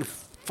back to the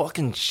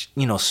fucking,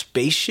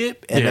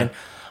 spaceship, and then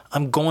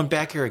I'm going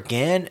back here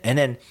again, and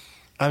then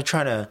I'm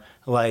trying to,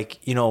 like,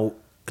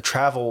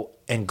 travel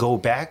and go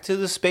back to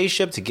the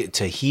spaceship to get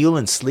to heal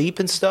and sleep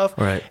and stuff.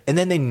 Right. And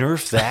then they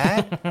nerfed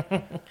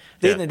that.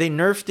 They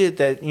nerfed it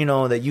that,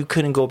 that you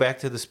couldn't go back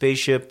to the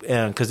spaceship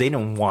because they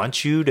didn't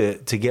want you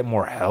to get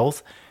more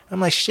health. I'm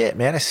like, shit,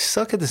 man, I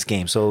suck at this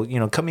game. So,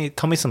 cut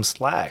me some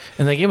slack.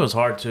 And the game was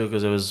hard, too,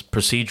 because it was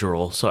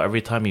procedural. So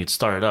every time you'd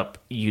start it up,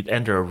 you'd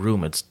enter a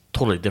room. It's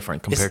totally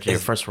different compared to your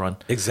first run.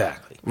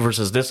 Exactly.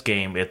 Versus this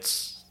game,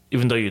 it's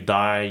even though you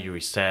die, you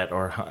reset,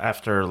 or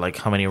after, like,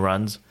 how many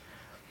runs,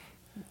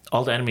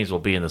 all the enemies will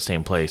be in the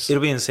same place.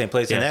 It'll be in the same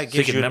place. Yeah, and that so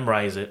gives you can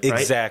memorize it, right?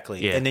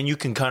 Exactly. Yeah. And then you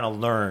can kind of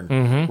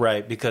learn,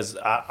 right? Because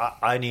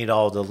I need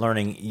all the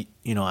learning,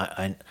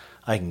 I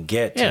can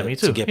get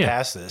to get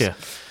past this. Yeah.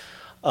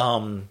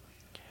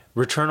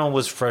 Returnal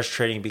was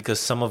frustrating because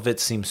some of it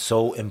seemed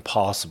so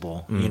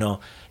impossible, and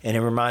it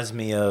reminds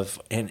me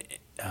of,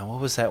 what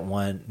was that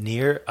one?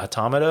 Nier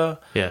Automata?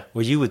 Yeah.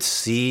 Where you would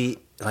see,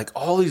 like,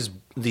 all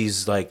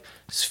these like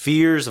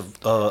spheres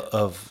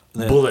of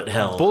bullet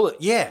hell.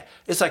 Yeah.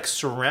 It's like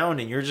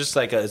surrounding. You're just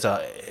like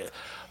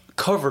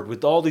covered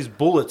with all these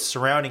bullets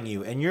surrounding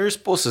you, and you're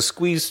supposed to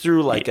squeeze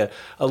through like a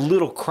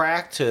little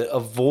crack to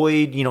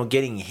avoid,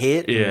 getting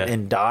hit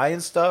and die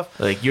and stuff.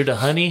 Like, you're the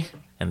honey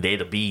and they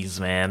the bees,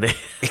 man.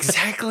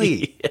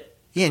 Exactly.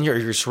 Yeah, and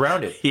you're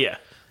surrounded. Yeah.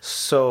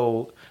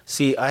 So,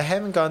 see, I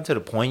haven't gotten to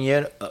the point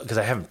yet because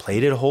I haven't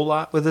played it a whole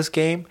lot with this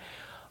game.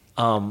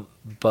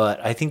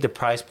 But I think the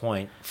price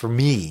point for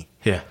me,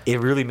 it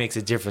really makes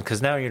a difference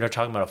because now you're not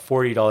talking about a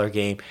 $40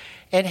 game.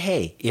 And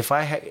hey, if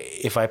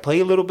I play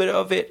a little bit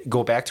of it,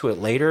 go back to it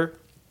later,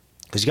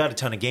 because you got a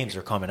ton of games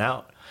that are coming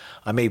out.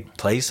 I may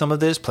play some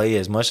of this, play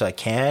as much as I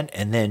can,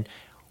 and then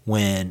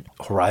when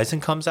Horizon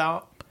comes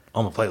out,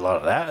 I'm gonna play a lot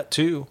of that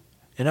too,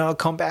 and I'll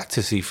come back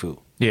to Sifu.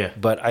 Yeah.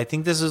 But I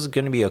think this is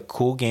going to be a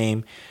cool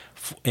game,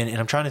 and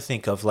I'm trying to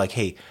think of, like,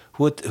 hey,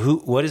 what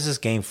is this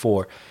game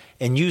for?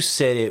 And you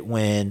said it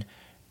when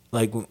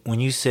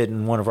you said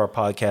in one of our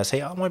podcasts,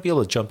 hey, I want to be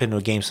able to jump into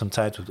a game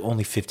sometimes with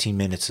only 15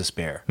 minutes to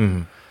spare.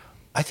 Mm-hmm.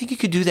 I think you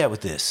could do that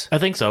with this. I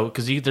think so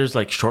because there's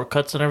like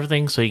shortcuts and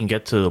everything, so you can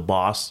get to the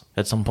boss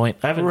at some point.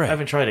 I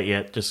haven't tried it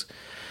yet. Just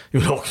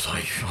 'cause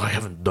I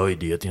haven't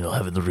died yet. I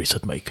haven't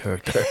reset my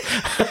character.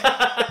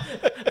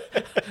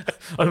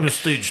 I'm in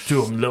stage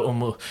 2.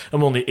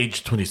 I'm only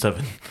age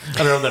 27. I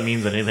don't know if that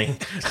means anything.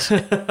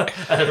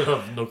 I don't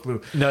have no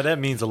clue. No, that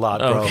means a lot,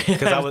 bro.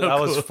 Because I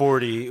was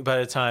 40 by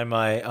the time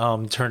I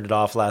turned it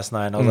off last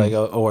night. And I was like,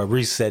 I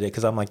reset it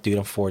because I'm like, dude,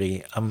 I'm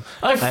 40. I'm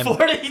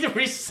 40 to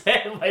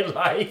reset my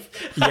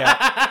life.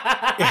 Yeah.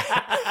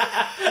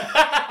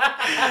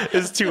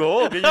 It's too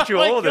old. You're too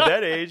old at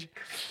that age.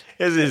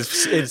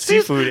 It's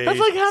seafood age. That's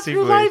like half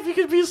your life. You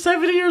could be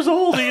 70 years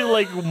old.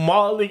 You can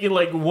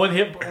one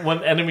hit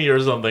one enemy or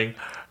something.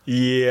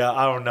 Yeah,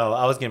 I don't know.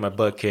 I was getting my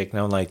butt kicked,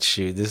 and I'm like,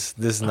 shoot, this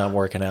is not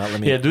working out.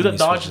 Do that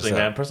dodge thing,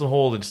 man. Press and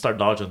hold and start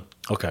dodging.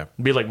 Okay.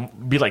 Be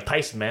like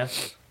Tyson, man. I'm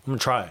gonna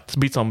try. Let's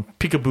beat some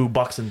peekaboo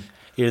boxing.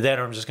 Either that,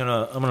 or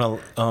I'm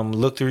gonna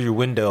look through your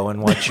window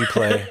and watch you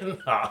play.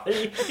 Nah,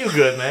 you're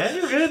good, man.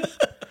 You're good.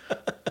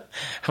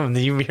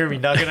 You hear me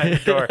knocking on your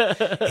door.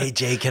 Hey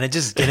Jay, can I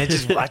just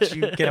watch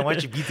you? Can I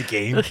watch you beat the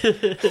game?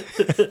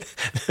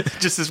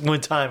 Just this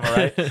one time, all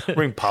right?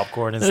 Bring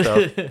popcorn and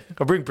stuff.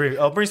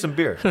 I'll bring some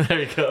beer. There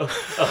you go.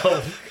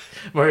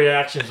 My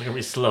reactions are gonna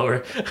be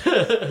slower.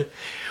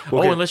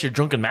 Unless you're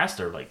drunken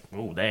master, like,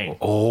 oh dang.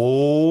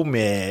 Oh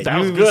man, that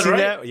was good, right?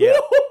 That? Yeah,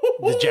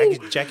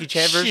 the Jackie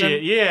Chan version.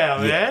 Shit, yeah,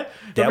 man.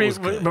 That was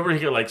good. Remember he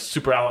get like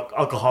super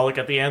alcoholic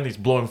at the end. He's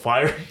blowing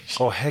fire.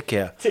 Oh heck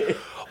yeah.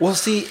 Well,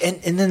 see,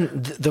 and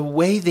then the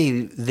way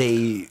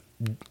they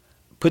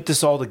put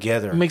this all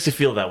together, it makes it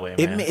feel that way,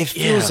 man. It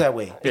feels that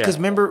way because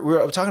remember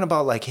we're talking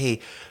about like,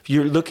 hey, if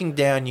you're looking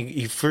down,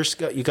 you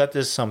got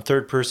this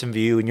third person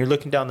view, and you're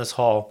looking down this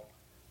hall,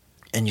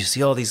 and you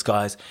see all these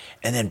guys,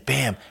 and then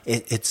bam,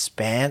 it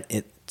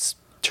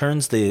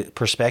turns the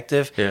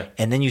perspective,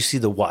 and then you see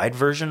the wide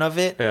version of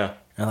it,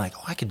 And like,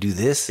 I could do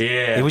this.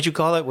 Yeah. What'd you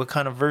call it? What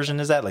kind of version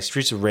is that? Like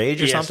Streets of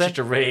Rage or something? Streets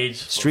of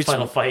Rage.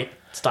 Final Fight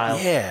style.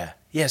 Yeah.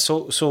 Yeah.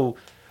 So,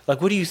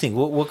 like, what do you think?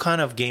 What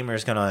kind of gamer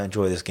is going to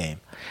enjoy this game?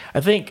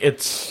 I think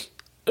it's,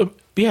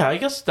 I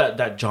guess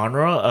that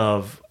genre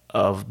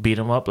of beat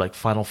 'em up, like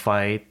Final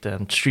Fight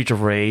and Streets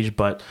of Rage,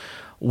 but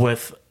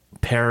with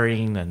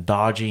parrying and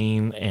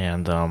dodging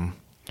and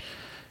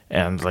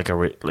like a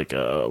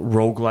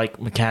roguelike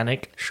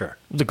mechanic. Sure.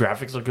 The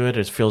graphics are good.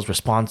 It feels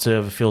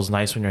responsive. It feels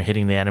nice when you're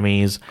hitting the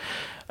enemies.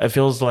 It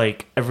feels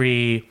like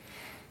every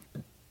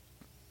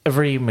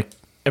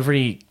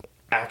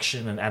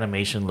action and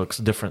animation looks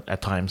different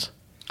at times.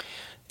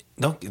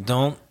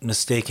 Don't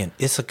mistaken.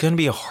 It's going to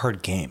be a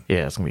hard game.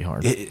 Yeah, it's going to be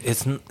hard.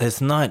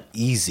 It's not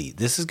easy.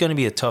 This is going to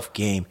be a tough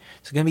game.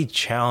 It's going to be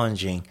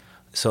challenging.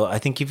 So I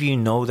think if you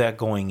know that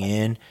going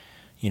in,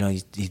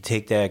 you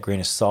take that a grain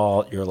of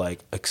salt. You're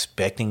like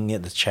expecting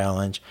the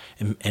challenge,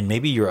 and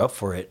maybe you're up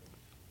for it.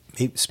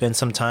 Maybe spend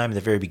some time at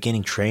the very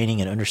beginning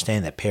training and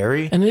understanding that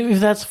parry. And if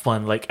that's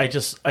fun, like I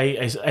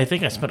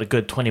think I spent a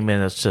good 20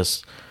 minutes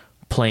just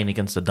playing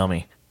against the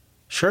dummy.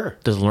 Sure.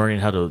 Just learning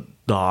how to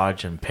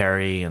dodge and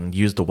parry and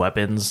use the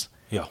weapons.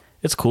 Yeah.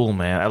 It's cool,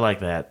 man. I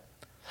like that.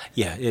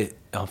 Yeah.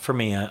 For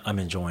me, I'm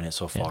enjoying it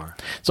so far.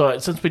 Yeah. So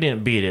since we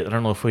didn't beat it, I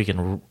don't know if we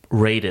can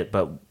rate it,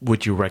 but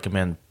would you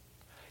recommend?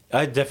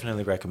 I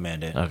definitely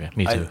recommend it. Okay,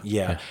 me too.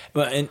 Yeah.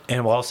 And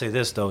I'll say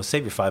this, though.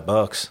 Save your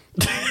 $5.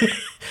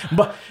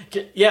 But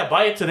yeah,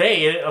 buy it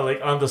today,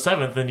 like on the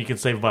 7th, and you can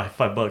save by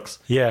 $5.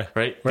 Yeah.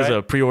 Right? It's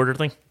a pre-order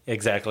thing?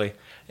 Exactly.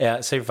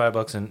 Yeah, save your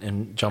 $5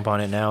 and jump on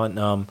it now. And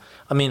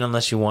I mean,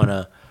 unless you want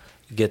to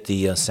get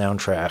the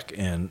soundtrack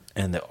and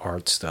the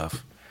art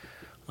stuff.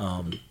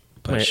 Or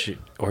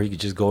you could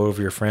just go over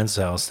to your friend's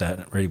house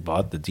that already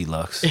bought the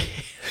deluxe.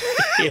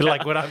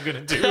 Like what I'm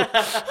going to do.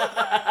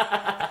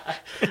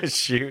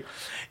 Shoot.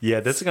 Yeah,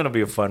 this is going to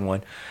be a fun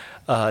one.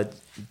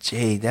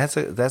 Jay, that's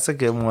a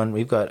good one.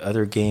 We've got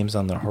other games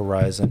on the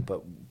horizon,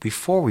 but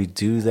before we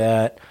do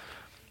that,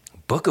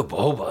 Book of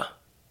Boba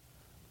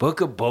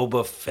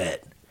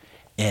Fett.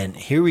 And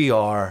here we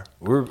are.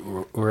 We're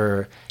going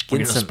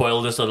to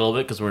spoil this a little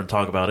bit because we're going to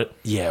talk about it.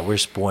 Yeah, we're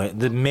spoiling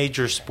the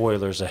major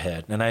spoilers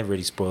ahead, and I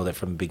already spoiled it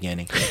from the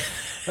beginning.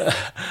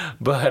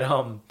 But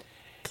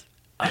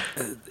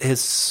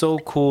it's so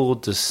cool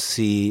to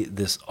see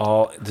this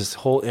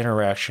whole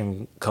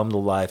interaction come to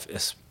life,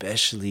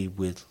 especially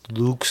with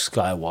Luke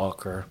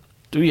Skywalker.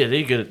 Dude, yeah,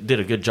 they did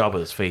a good job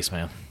with his face,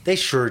 man. They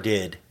sure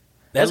did.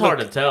 That's hard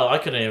to tell. I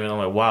couldn't even. I'm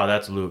like, wow,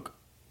 that's Luke.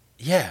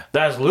 Yeah,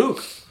 that's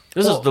Luke.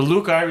 This is the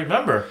Luke I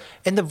remember.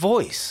 And the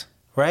voice,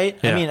 right?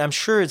 Yeah. I mean, I'm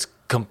sure it's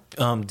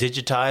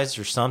digitized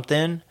or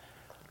something.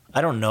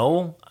 I don't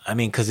know. I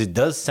mean, because it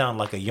does sound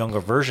like a younger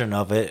version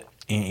of it.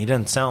 He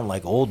doesn't sound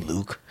like old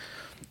Luke.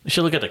 You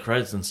should look at the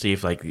credits and see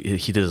if like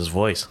he did his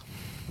voice.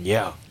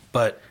 Yeah,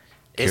 but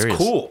it's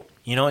cool.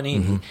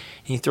 And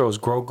he throws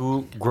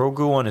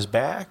Grogu on his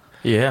back.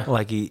 Yeah,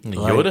 like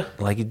Yoda,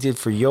 like he did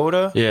for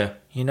Yoda. Yeah,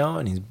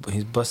 and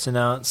he's busting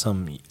out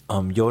some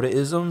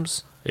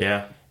Yoda-isms.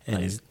 Yeah.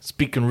 And he's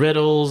speaking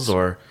riddles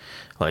or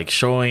like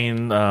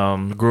showing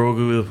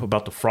Grogu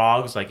about the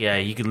frogs. Like, yeah,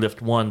 you can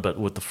lift one, but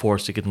with the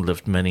Force, you can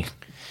lift many.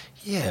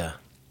 Yeah.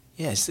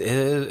 Yes,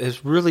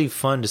 it's really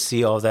fun to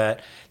see all that.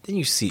 Then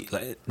you see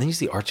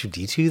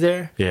R2-D2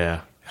 there.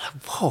 Yeah.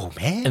 Whoa,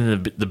 man!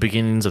 And the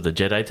beginnings of the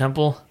Jedi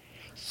Temple.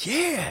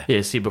 Yeah.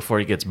 Yeah. See, before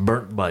he gets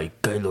burnt by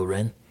Kylo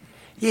Ren.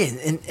 Yeah,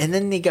 and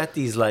then they got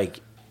these like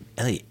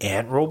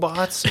ant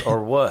robots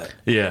or what?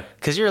 Yeah.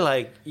 Because you're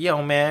like,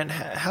 yo, man,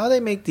 how they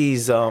make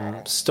these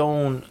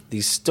stone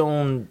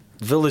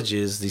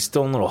villages, these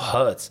stone little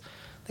huts?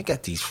 They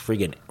got these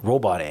friggin'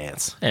 robot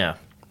ants. Yeah.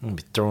 I'm gonna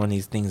be throwing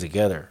these things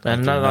together.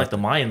 And not like the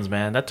Mayans,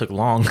 man. That took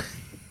long.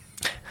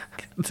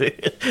 They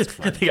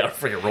got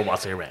freaking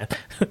robots here, man.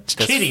 It's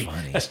cheating.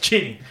 Funny. That's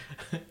cheating.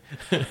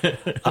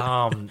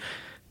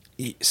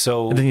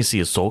 So and then you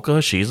see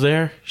Ahsoka. She's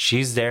there.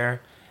 She's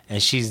there,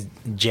 and she's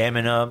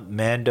jamming up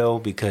Mando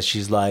because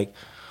she's like,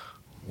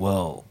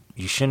 well,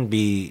 you shouldn't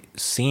be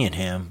seeing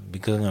him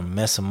because I'm gonna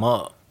mess him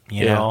up,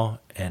 you know?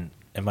 And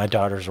my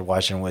daughters are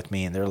watching with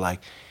me, and they're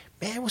like,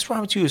 man, what's wrong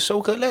with you,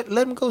 Ahsoka? Let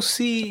him go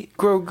see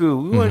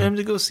Grogu. We want him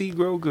to go see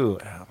Grogu.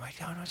 And I'm like,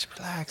 no, just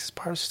relax. It's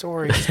part of the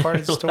story. It's part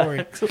of the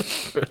story.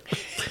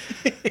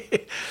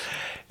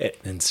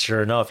 And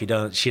sure enough,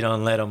 she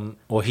don't let him.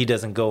 Well, he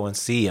doesn't go and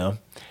see him.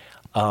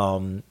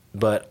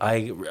 But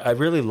I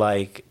really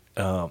like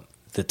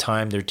the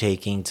time they're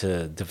taking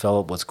to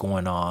develop what's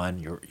going on.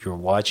 You're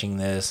watching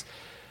this.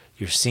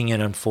 You're seeing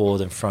it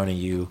unfold in front of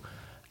you,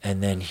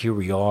 and then here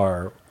we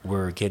are.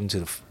 We're getting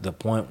to the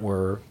point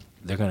where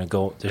they're going to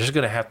go. There's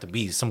going to have to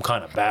be some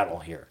kind of battle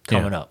here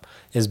coming up.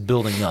 It's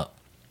building up.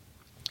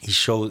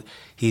 He's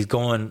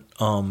going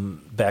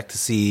back to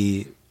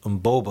see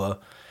Boba,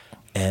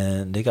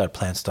 and they got to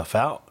plan stuff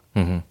out,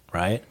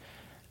 right?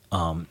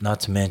 Not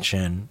to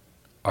mention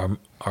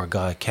our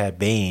guy Cad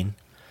Bane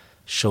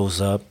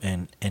shows up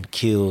and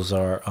kills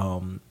our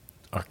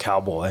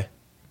cowboy.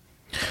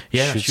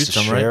 Yeah, shoots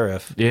the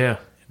sheriff. Right? Yeah,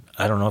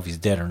 I don't know if he's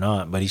dead or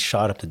not, but he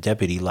shot up the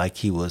deputy like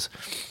he was.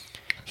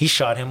 He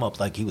shot him up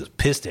like he was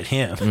pissed at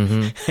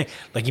him.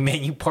 Like,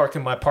 you parked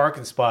in my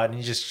parking spot, and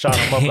he just shot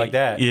him up like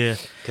that. Yeah.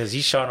 Because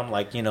he shot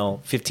him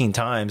 15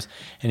 times,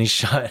 and he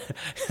shot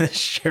the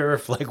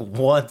sheriff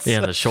once. Yeah,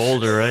 in the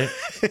shoulder, right?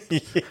 Yeah,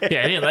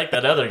 I didn't like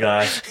that other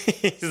guy.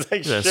 He's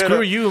like,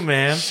 screw you,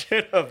 man.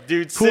 Shut up,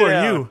 dude. Who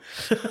are you?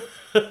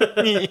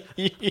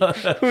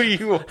 Who are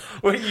you?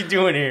 What are you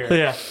doing here?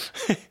 Yeah.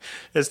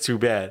 That's too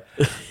bad.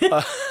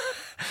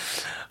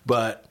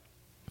 But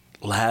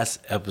last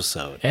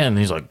episode. And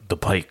he's like, the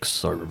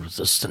Pikes are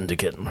the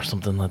syndicate or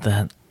something like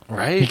that.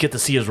 Right? You get to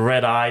see his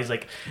red eyes.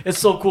 Like, it's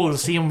so cool to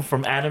see him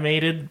from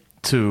animated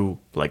to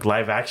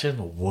live action.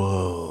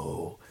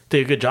 Whoa.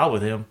 Did a good job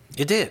with him.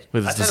 It did.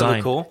 With his design.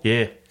 It cool.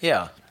 Yeah.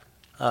 Yeah.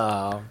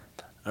 I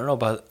don't know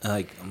about,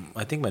 I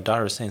think my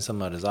daughter was saying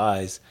something about his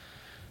eyes.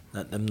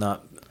 Them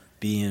not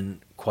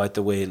being quite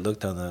the way it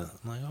looked on the.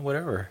 I'm like, oh,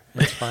 whatever.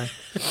 It's fine.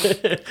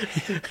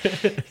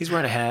 He's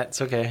wearing a hat.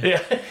 It's okay.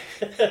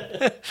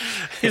 Yeah.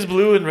 He's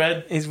blue and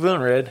red. He's blue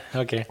and red.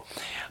 Okay.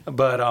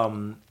 But,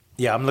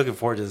 yeah, I'm looking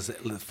forward to this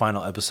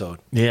final episode.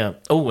 Yeah.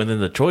 Oh, and then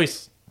the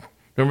choice.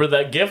 Remember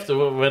that gift?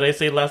 When I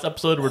say last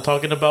episode, we're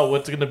talking about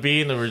what's going to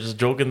be, and we're just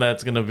joking that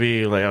it's going to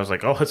be, I was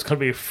like, oh, it's going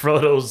to be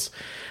Frodo's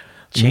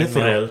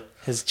Mithril.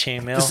 His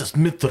chainmail. This is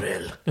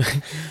Mithril.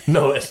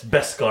 No, it's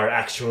Beskar,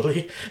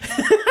 actually.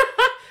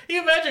 Can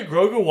you imagine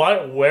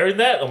Grogu wearing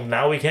that? Oh,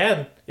 now we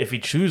can, if he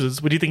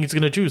chooses. What do you think he's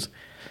going to choose?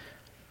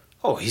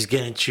 Oh, he's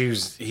going to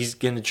choose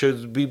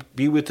to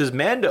be with his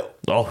Mando.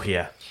 Oh,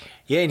 yeah.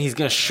 Yeah, and he's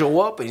going to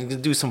show up, and he's going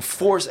to do some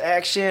Force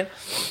action.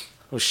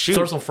 Oh, shoot.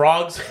 Throw some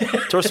frogs.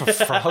 Throw some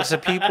frogs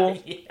at people.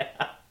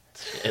 Yeah.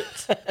 Shit.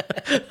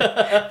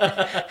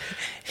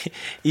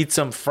 Eat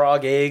some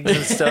frog eggs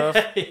and stuff.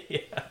 Yeah.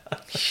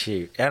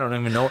 Shoot. I don't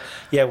even know.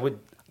 Yeah,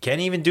 can't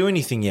even do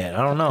anything yet.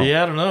 I don't know.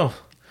 Yeah, I don't know.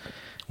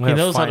 He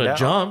knows how to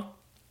jump.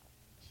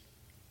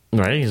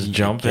 Right? He's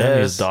jumping.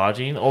 He's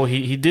dodging. Oh,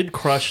 he did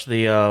crush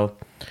the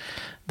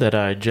that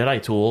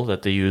Jedi tool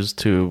that they used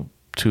to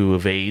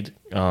evade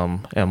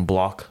and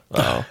block.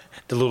 The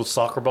little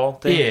soccer ball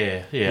thing?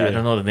 Yeah. I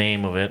don't know the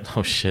name of it.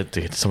 Oh, shit,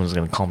 dude. Someone's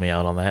going to call me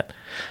out on that.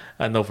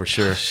 I know for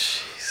sure.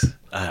 Jeez.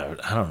 I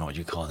don't know what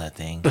you call that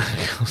thing.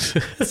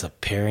 It's a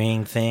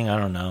parrying thing. I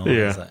don't know.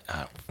 Yeah.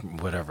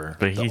 It's whatever.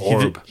 But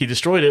he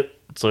destroyed it,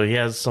 so he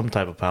has some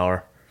type of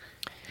power.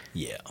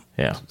 Yeah.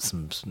 Yeah.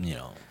 Some.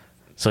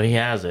 So he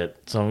has it.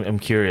 So I'm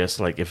curious,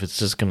 if it's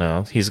just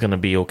he's gonna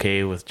be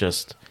okay with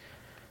just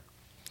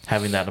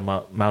having that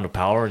amount of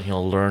power, and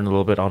he'll learn a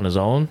little bit on his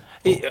own.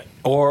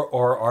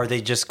 Or are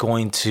they just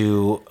going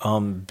to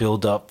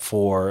build up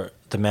for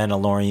the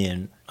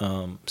Mandalorian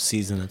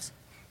season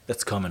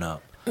that's coming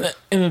up?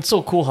 And it's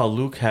so cool how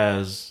Luke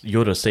has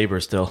Yoda's saber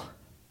still.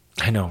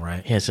 I know,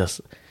 right? He has you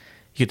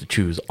get to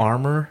choose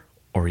armor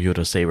or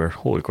Yoda saber.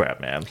 Holy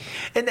crap, man!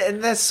 And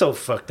that's so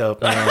fucked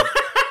up, man.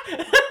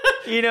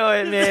 You know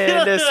what,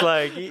 man? That's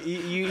like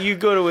you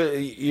go to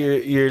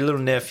your little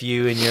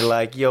nephew and you're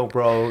like, "Yo,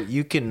 bro,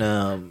 you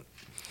can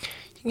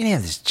you can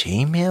have this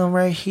chainmail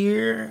right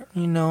here.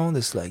 You know,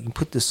 this like you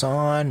put this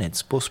on. It's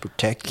supposed to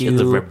protect you.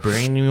 The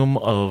vibranium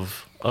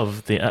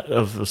of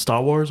the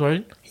Star Wars,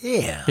 right?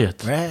 Yeah,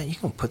 right. You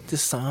can put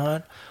this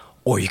on,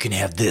 or you can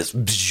have this.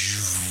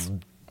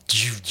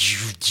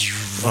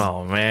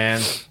 Oh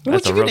man,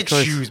 What you gonna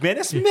choose, man?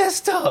 That's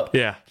messed up.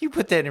 Yeah, you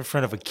put that in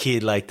front of a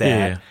kid like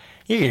that.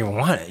 You're gonna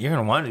want it. You're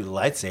gonna want to do the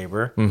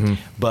lightsaber. Mm-hmm.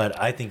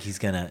 But I think he's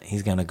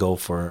gonna go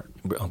for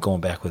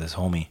going back with his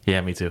homie.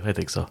 Yeah, me too. I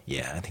think so.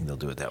 Yeah, I think they'll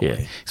do it that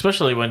way.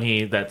 Especially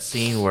when that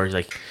scene where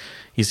like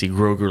you see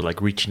Grogu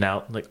like reaching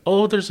out, like,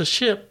 oh, there's a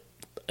ship.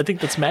 I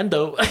think that's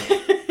Mando.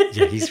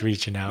 Yeah, he's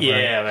reaching out.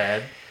 Yeah, right?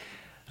 Man.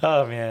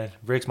 Oh man,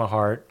 breaks my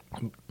heart.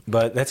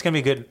 But that's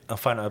gonna be a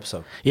final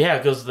episode. Yeah,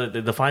 because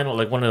the final,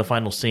 like one of the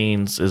final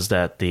scenes is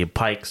that the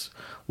Pikes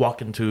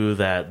walk into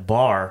that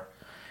bar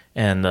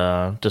and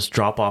just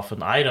drop off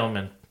an item,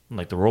 and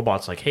like the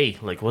robot's like, hey,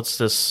 like what's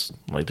this?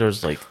 Like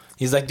there's like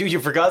he's like, dude, you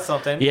forgot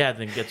something. Yeah,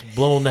 then gets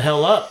blown the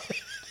hell up.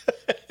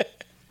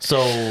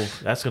 So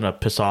that's gonna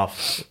piss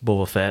off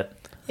Boba Fett.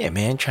 Yeah,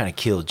 man, trying to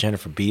kill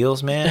Jennifer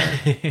Beals, man.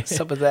 What's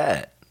up with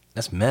that?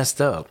 That's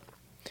messed up.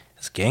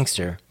 That's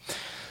gangster.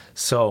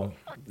 So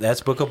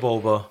that's Book of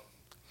Boba.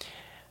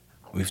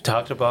 We've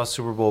talked about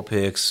Super Bowl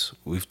picks.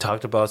 We've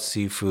talked about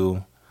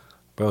Sifu.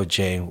 Bro,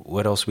 Jay,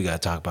 what else we got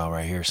to talk about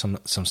right here? Some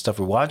stuff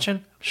we're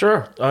watching?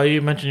 Sure.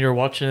 You mentioned you're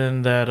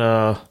watching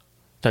that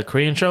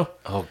Korean show.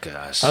 Oh,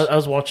 gosh. I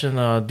was watching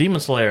Demon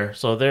Slayer.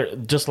 So they're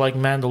just like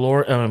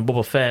Mandalorian,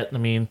 Boba Fett. I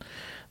mean,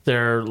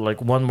 they're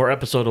like one more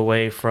episode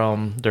away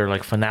from their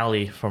like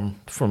finale from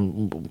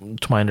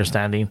to my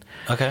understanding.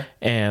 Okay.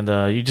 And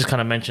you just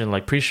kind of mentioned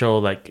like pre-show,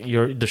 like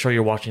the show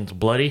you're watching is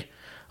bloody.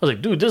 I was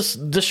like, dude,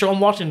 this show I'm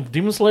watching,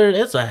 Demon Slayer,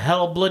 it's a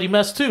hell bloody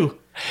mess too.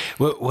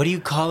 What do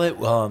you call it?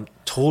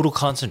 Total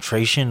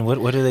concentration. What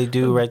do they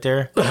do right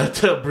there?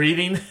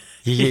 Breathing.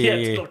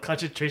 Yeah. Total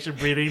concentration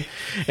breathing,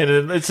 and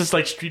then it's just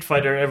like Street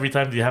Fighter. Every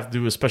time they have to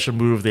do a special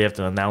move, they have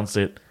to announce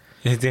it.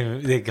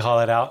 They call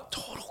it out.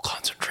 Total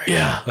concentration.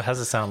 Yeah. How's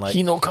it sound like?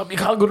 Hino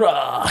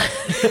Kamikagura.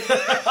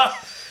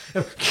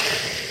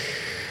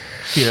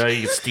 You know,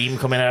 you get steam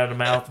coming out of the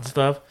mouth and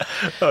stuff.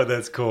 Oh,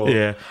 that's cool.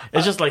 Yeah.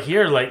 It's just like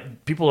here,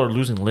 like, people are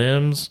losing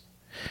limbs.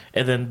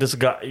 And then this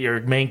guy, your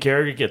main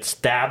character, gets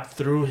stabbed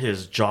through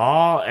his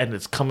jaw and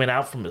it's coming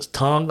out from his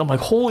tongue. I'm like,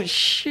 holy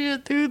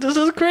shit, dude, this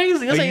is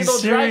crazy. This ain't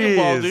no Dragon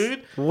Ball,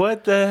 dude.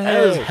 What the hell?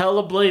 That is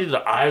hella bloody.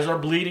 The eyes are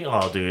bleeding.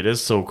 Oh, dude,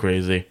 it's so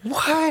crazy.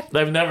 What?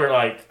 I've never,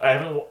 like, I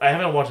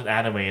haven't watched an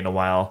anime in a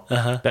while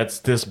that's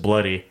this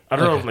bloody. I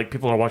don't know if, like,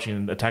 people are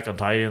watching Attack on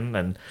Titan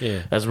and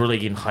that's really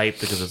getting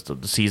hyped because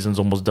the season's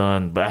almost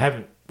done. But I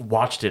haven't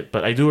watched it.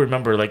 But I do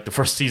remember, like, the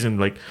first season,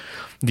 like,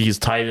 these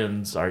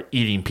Titans are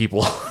eating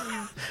people.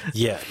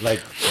 Yeah,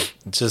 like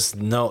just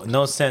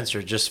no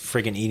censor, just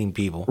freaking eating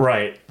people.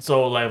 Right.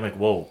 So like I'm like,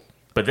 whoa.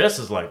 But this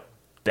is like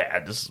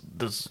that. This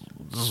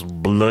is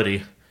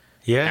bloody.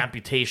 Yeah.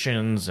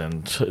 Amputations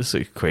and it's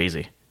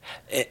crazy.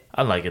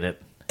 I'm liking it.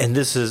 And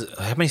this is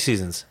how many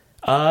seasons?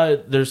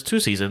 There's 2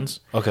 seasons.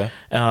 Okay.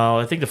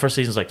 I think the first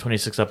season is like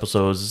 26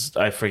 episodes.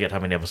 I forget how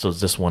many episodes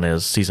this one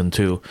is, season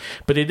 2.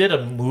 But they did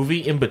a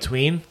movie in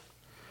between.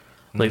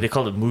 Like they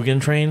called it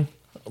Mugen Train.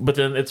 But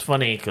then it's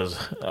funny because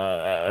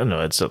I don't know.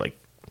 It's like.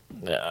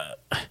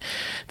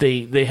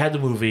 They had the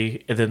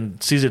movie, and then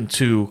season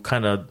 2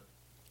 kind of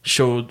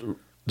showed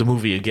the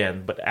movie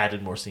again, but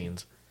added more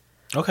scenes.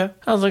 Okay.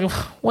 I was like,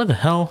 what the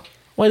hell?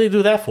 Why did they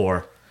do that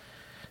for?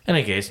 In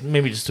any case,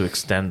 maybe just to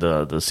extend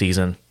the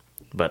season.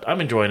 But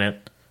I'm enjoying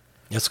it.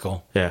 That's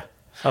cool. Yeah,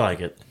 I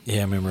like it. Yeah,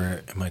 I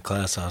remember in my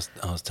class, I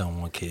was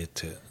telling one kid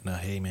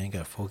hey man, you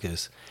gotta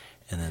focus,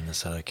 and then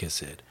this other kid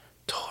said,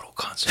 total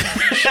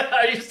concentration.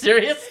 Are you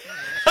serious?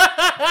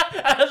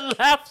 I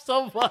laughed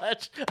so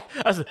much.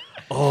 I said,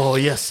 "Oh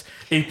yes,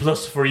 A+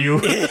 for you."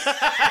 That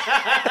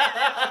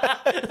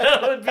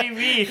would be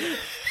me.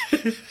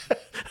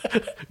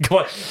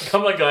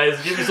 Come on, guys,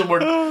 give me some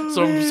more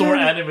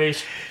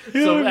animation,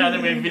 some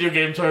anime video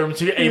game terms.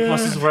 A+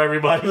 for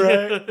everybody.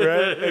 Right.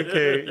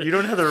 Okay, you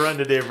don't have to run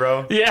today,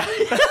 bro. Yeah.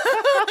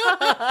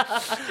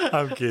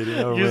 I'm kidding.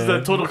 Oh, Use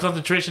the total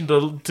concentration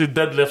to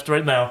deadlift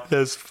right now.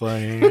 That's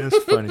funny.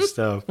 That's funny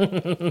stuff.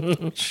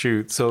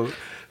 Shoot. So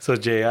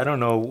Jay, I don't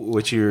know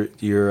what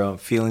your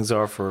feelings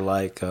are for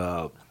like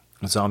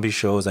zombie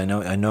shows. I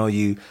know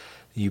you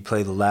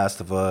play The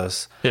Last of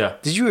Us. Yeah.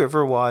 Did you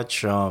ever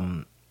watch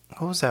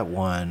what was that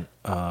one?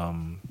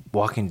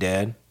 Walking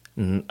Dead.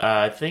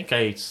 I think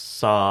I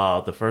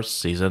saw the first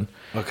season.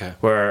 Okay.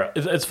 Where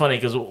it's funny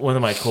because one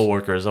of my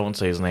coworkers, I won't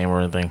say his name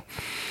or anything,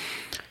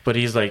 but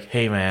he's like,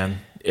 "Hey man,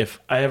 if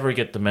I ever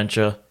get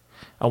dementia,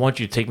 I want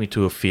you to take me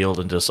to a field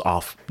and just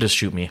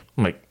shoot me."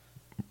 I'm like,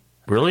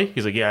 "Really?"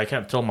 He's like, "Yeah, I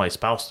can't tell my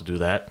spouse to do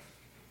that,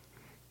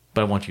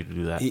 but I want you to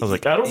do that." I was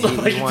like, "I don't know if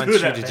I can do that." He wants you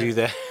to do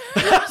that.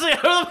 I was like,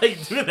 "I don't know if I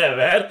can do that,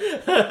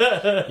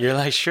 man." You're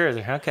like, "Sure,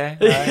 okay."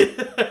 All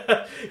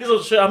right. He's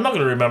like, "Shit, I'm not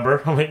going to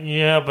remember." I'm like,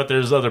 "Yeah, but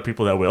there's other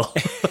people that will."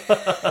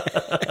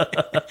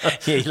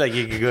 Yeah, like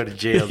you could go to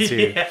jail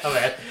too. Yeah,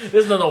 man.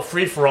 There's no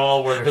free for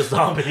all where there's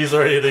zombies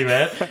or anything,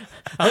 man.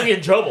 I'll get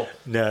in trouble.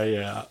 No,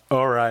 yeah.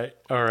 All right.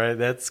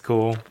 That's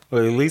cool.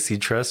 Well, at least he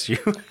trusts you.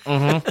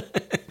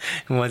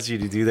 He wants you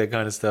to do that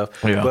kind of stuff.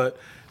 Yeah. But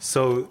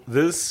so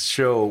this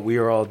show, We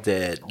Are All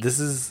Dead. This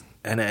is,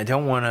 and I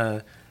don't want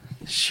to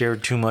share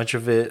too much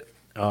of it.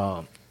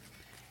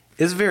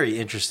 It's very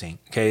interesting.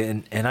 Okay,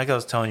 and like I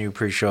was telling you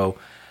pre-show,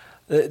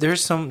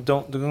 there's some.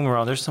 Don't get me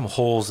wrong. There's some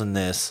holes in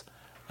this.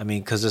 I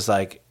mean, because it's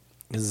like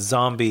it's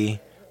zombie,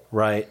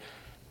 right?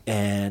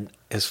 And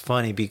it's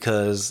funny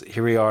because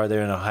here we are.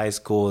 They're in a high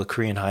school, a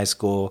Korean high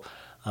school.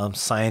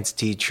 Science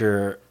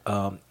teacher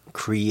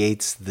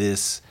creates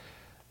this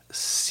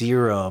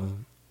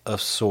serum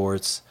of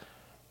sorts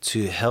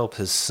to help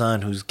his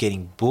son who's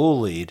getting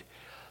bullied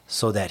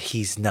so that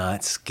he's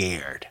not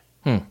scared.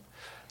 He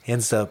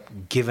ends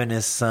up giving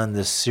his son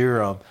the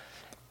serum,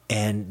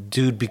 and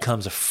dude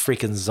becomes a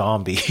freaking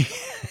zombie.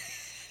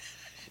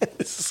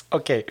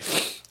 Okay,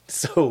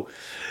 so,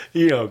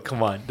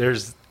 come on.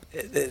 There's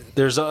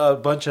a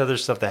bunch of other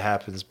stuff that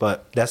happens,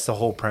 but that's the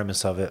whole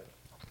premise of it.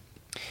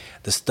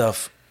 The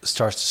stuff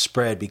starts to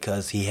spread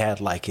because he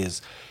had like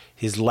his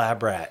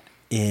lab rat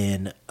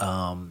in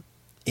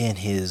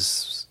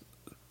his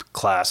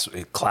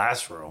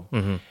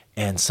classroom,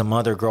 and some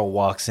other girl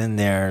walks in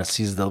there and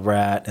sees the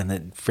rat and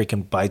then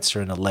freaking bites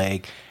her in the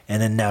leg,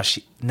 and then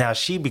now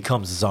she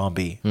becomes a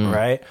zombie,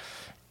 right?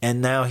 And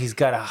now he's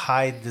got to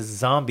hide the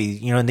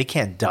zombie, and they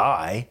can't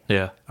die,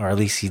 or at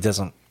least he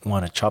doesn't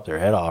want to chop their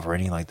head off or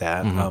anything like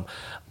that.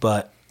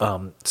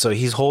 So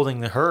he's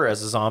holding her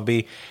as a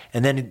zombie,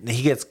 and then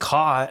he gets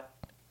caught.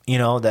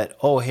 That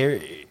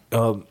here,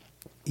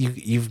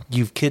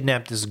 you've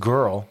kidnapped this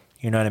girl.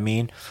 You know what I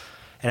mean?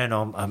 And I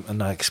know I'm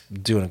not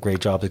doing a great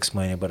job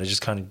explaining it, but I'm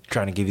just kind of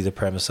trying to give you the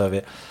premise of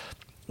it.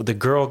 The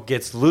girl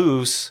gets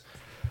loose,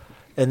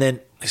 and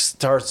then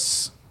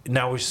starts.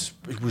 Now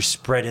we're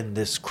spreading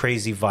this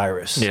crazy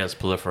virus. Yeah, it's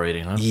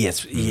proliferating, huh?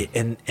 Yes,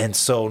 and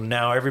so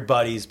now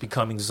everybody's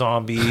becoming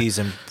zombies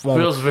and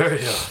feels very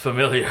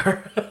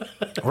familiar.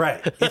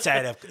 Right, it's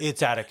out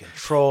of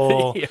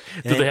control. Yeah.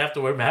 Do they have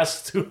to wear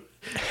masks too?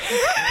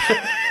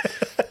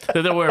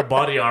 They don't wear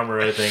body armor,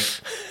 I think.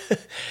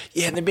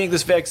 Yeah, and they make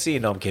this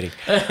vaccine. No, I'm kidding.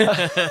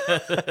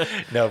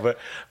 No,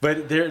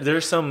 but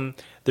there's some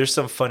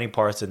funny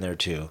parts in there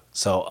too.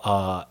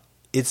 So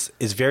it's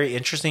very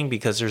interesting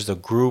because there's a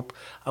group,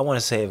 I want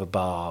to say, of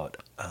about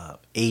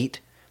 8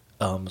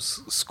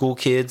 school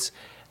kids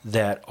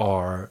that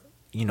are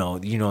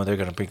they're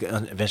going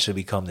to eventually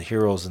become the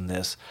heroes in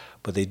this,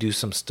 but they do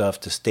some stuff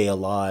to stay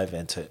alive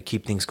and to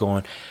keep things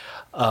going.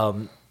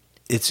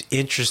 It's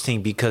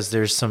interesting because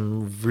there's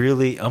some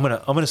really I'm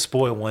gonna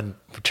spoil one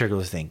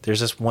particular thing. There's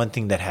this one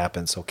thing that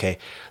happens. Okay,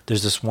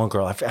 there's this one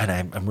girl, and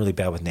I'm really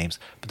bad with names,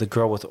 but the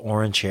girl with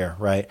orange hair,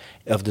 right,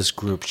 of this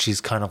group,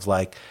 she's kind of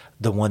like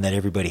the one that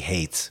everybody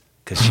hates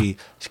because she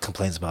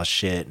complains about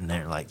shit, and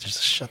they're like,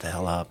 just shut the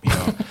hell up,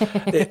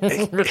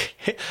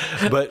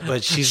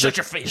 But she's shut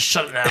your face,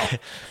 shut it now.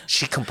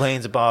 She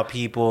complains about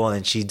people,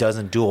 and she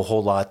doesn't do a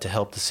whole lot to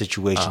help the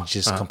situation.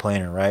 She's just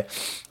complaining, right?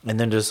 And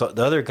then there's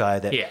the other guy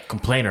that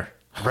complainer.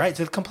 Right,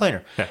 the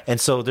complainer. Yeah. And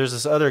so there's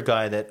this other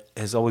guy that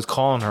is always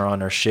calling her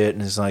on her shit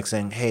and is like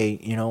saying, hey,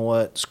 you know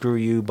what? Screw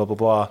you, blah,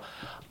 blah,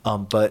 blah.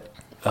 But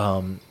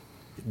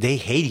they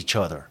hate each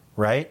other,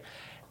 right?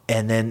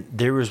 And then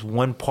there was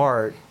one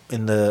part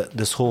in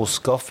this whole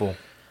scuffle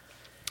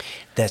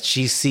that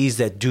she sees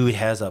that dude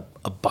has a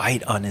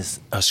bite on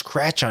a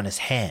scratch on his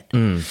hand.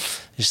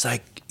 It's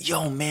like,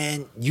 yo,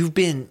 man, you've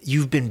been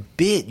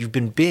bit. You're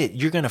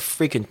gonna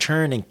freaking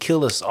turn and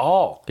kill us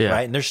all,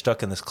 right? And they're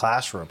stuck in this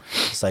classroom.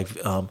 It's like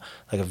a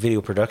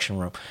video production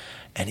room,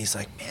 and he's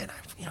like, man,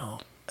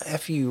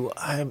 F you,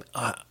 I'm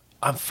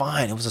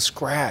fine. It was a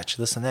scratch,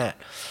 this and that.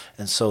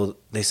 And so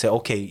they say,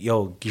 okay,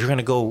 yo, you're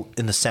gonna go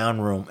in the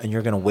sound room and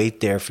you're gonna wait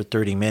there for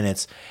 30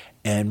 minutes,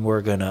 and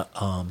we're gonna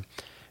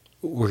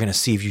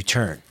see if you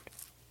turn.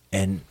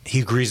 And he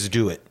agrees to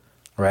do it,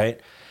 right?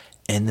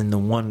 And then the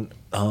one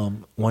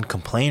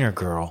complainer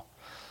girl,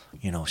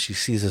 she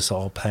sees this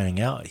all panning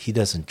out. He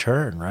doesn't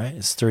turn, right?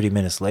 It's 30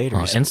 minutes later.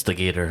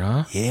 Instigator,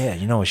 huh? Yeah,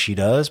 you know what she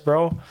does,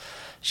 bro?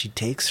 She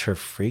takes her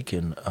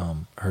freaking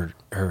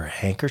her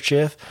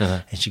handkerchief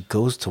and she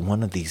goes to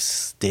one of these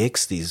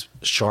sticks, these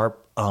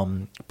sharp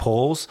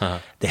poles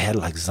that had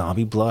like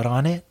zombie blood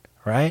on it,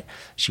 right?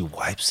 She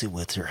wipes it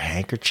with her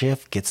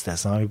handkerchief, gets that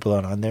zombie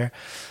blood on there,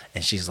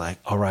 and she's like,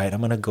 "All right,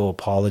 I'm gonna go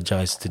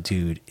apologize to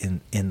dude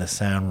in the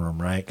sound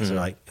room, right?" Because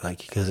they're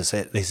because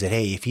they said,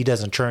 "Hey, if he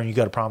doesn't turn, you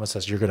got to promise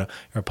us you're gonna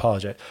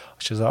apologize."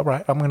 She's like, "All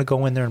right, I'm gonna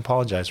go in there and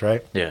apologize,"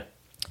 right? Yeah.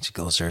 She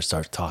goes there and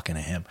starts talking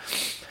to him.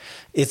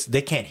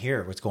 They can't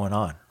hear what's going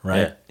on, right?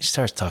 Yeah. She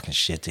starts talking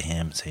shit to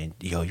him, saying,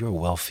 "Yo, you're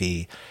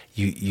wealthy,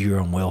 you're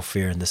on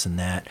welfare and this and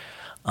that."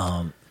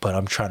 But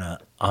I'm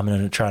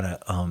gonna try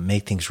to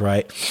make things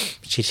right.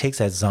 She takes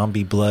that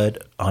zombie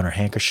blood on her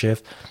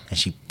handkerchief and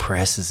she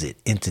presses it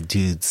into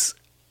dude's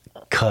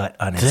cut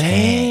on his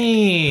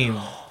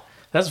hand.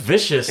 That's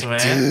vicious, man.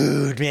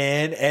 Dude,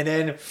 man. And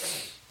then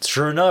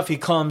Sure enough, he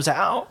comes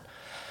out.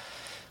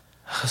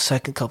 A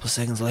couple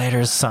seconds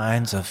later,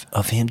 signs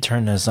of him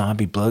turning a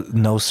zombie,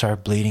 nose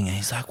start bleeding, and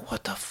he's like,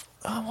 what the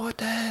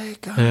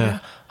heck?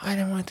 I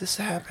didn't want this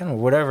to happen, or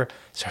whatever.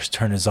 Starts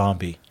turning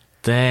zombie.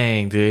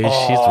 Dang, dude,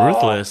 she's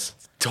ruthless.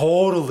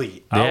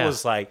 Totally. Yeah. I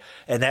was like,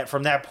 and that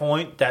from that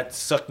point, that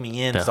sucked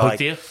me in. That So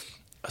hooked you?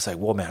 I was like,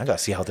 well, man, I got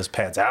to see how this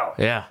pans out.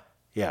 Yeah.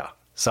 Yeah.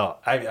 So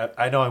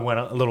I know I went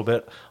a little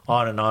bit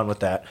on and on with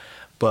that,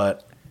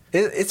 but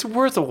it's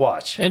worth a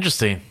watch.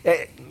 Interesting.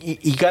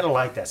 You got to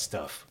like that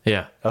stuff.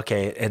 Yeah.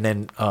 Okay. And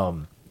then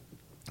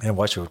and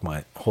watch it with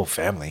my whole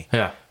family.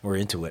 Yeah. We're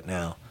into it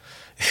now.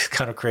 It's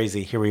kind of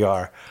crazy. Here we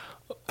are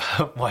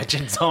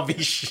watching zombie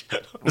That's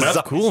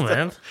zombie cool, stuff.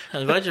 man.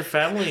 I'm glad your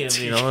family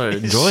and are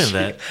enjoying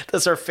that.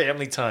 That's our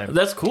family time.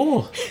 That's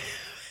cool.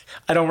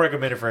 I don't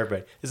recommend it for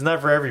everybody. It's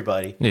not for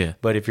everybody. Yeah.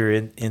 But if you're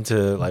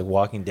into like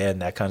Walking Dead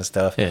and that kind of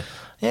stuff,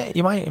 yeah,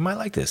 you might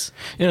like this.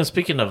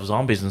 Speaking of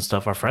zombies and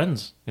stuff, our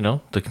friends,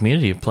 the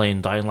community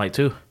playing Dying Light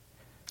 2.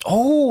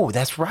 Oh,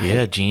 that's right.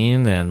 Yeah,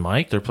 Gene and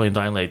Mike, they're playing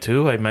Dying Light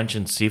 2. I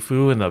mentioned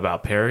Sifu and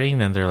about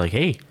parrying, and they're like,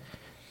 hey,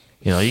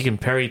 you can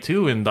parry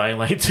too in Dying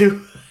Light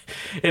 2.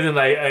 And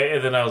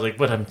then I was like,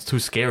 but I'm too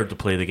scared to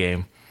play the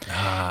game.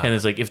 And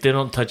it's like, if they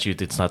don't touch you,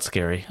 it's not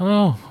scary.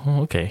 Oh,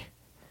 okay.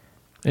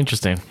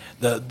 Interesting.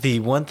 The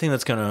one thing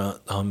that's gonna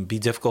be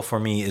difficult for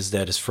me is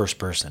that it's first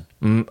person.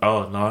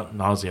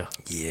 Nausea.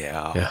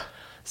 Yeah. Yeah.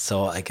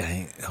 So like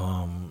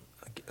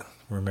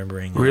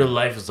remembering Real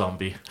life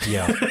zombie.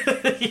 Yeah.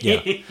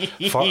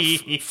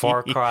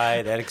 Far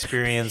Cry, that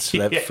experience,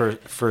 that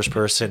first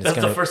person. That's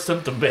the first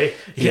symptom, babe.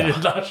 Yeah.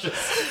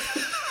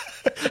 Nauseous.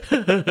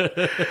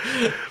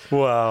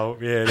 Wow.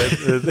 Yeah,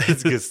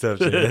 that's good stuff,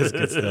 Jay. That's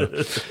good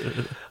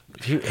stuff.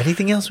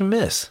 Anything else we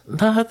miss?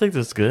 No, I think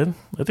that's good.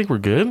 I think we're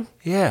good.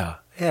 Yeah.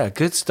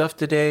 Good stuff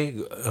today.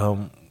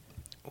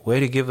 Way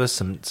to give us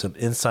some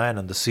insight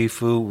on the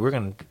Sifu. We're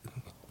gonna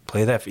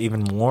play that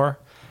even more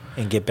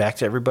and get back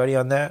to everybody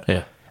on that.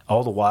 Yeah.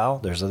 All the while,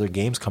 there's other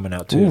games coming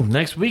out too. Ooh,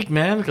 next week,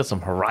 man, we got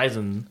some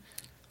Horizon.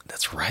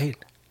 That's right.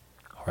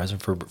 Horizon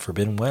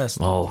Forbidden West.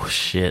 Oh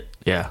shit!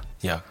 Yeah.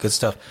 Good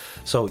stuff.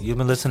 So you've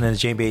been listening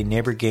to JBA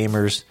Neighbor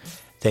Gamers.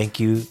 Thank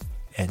you,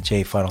 and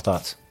Jay, final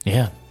thoughts.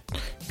 Yeah.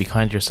 Be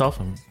kind to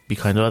yourself and be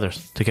kind to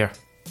others. Take care.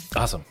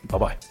 Awesome.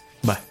 Bye-bye.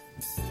 Bye.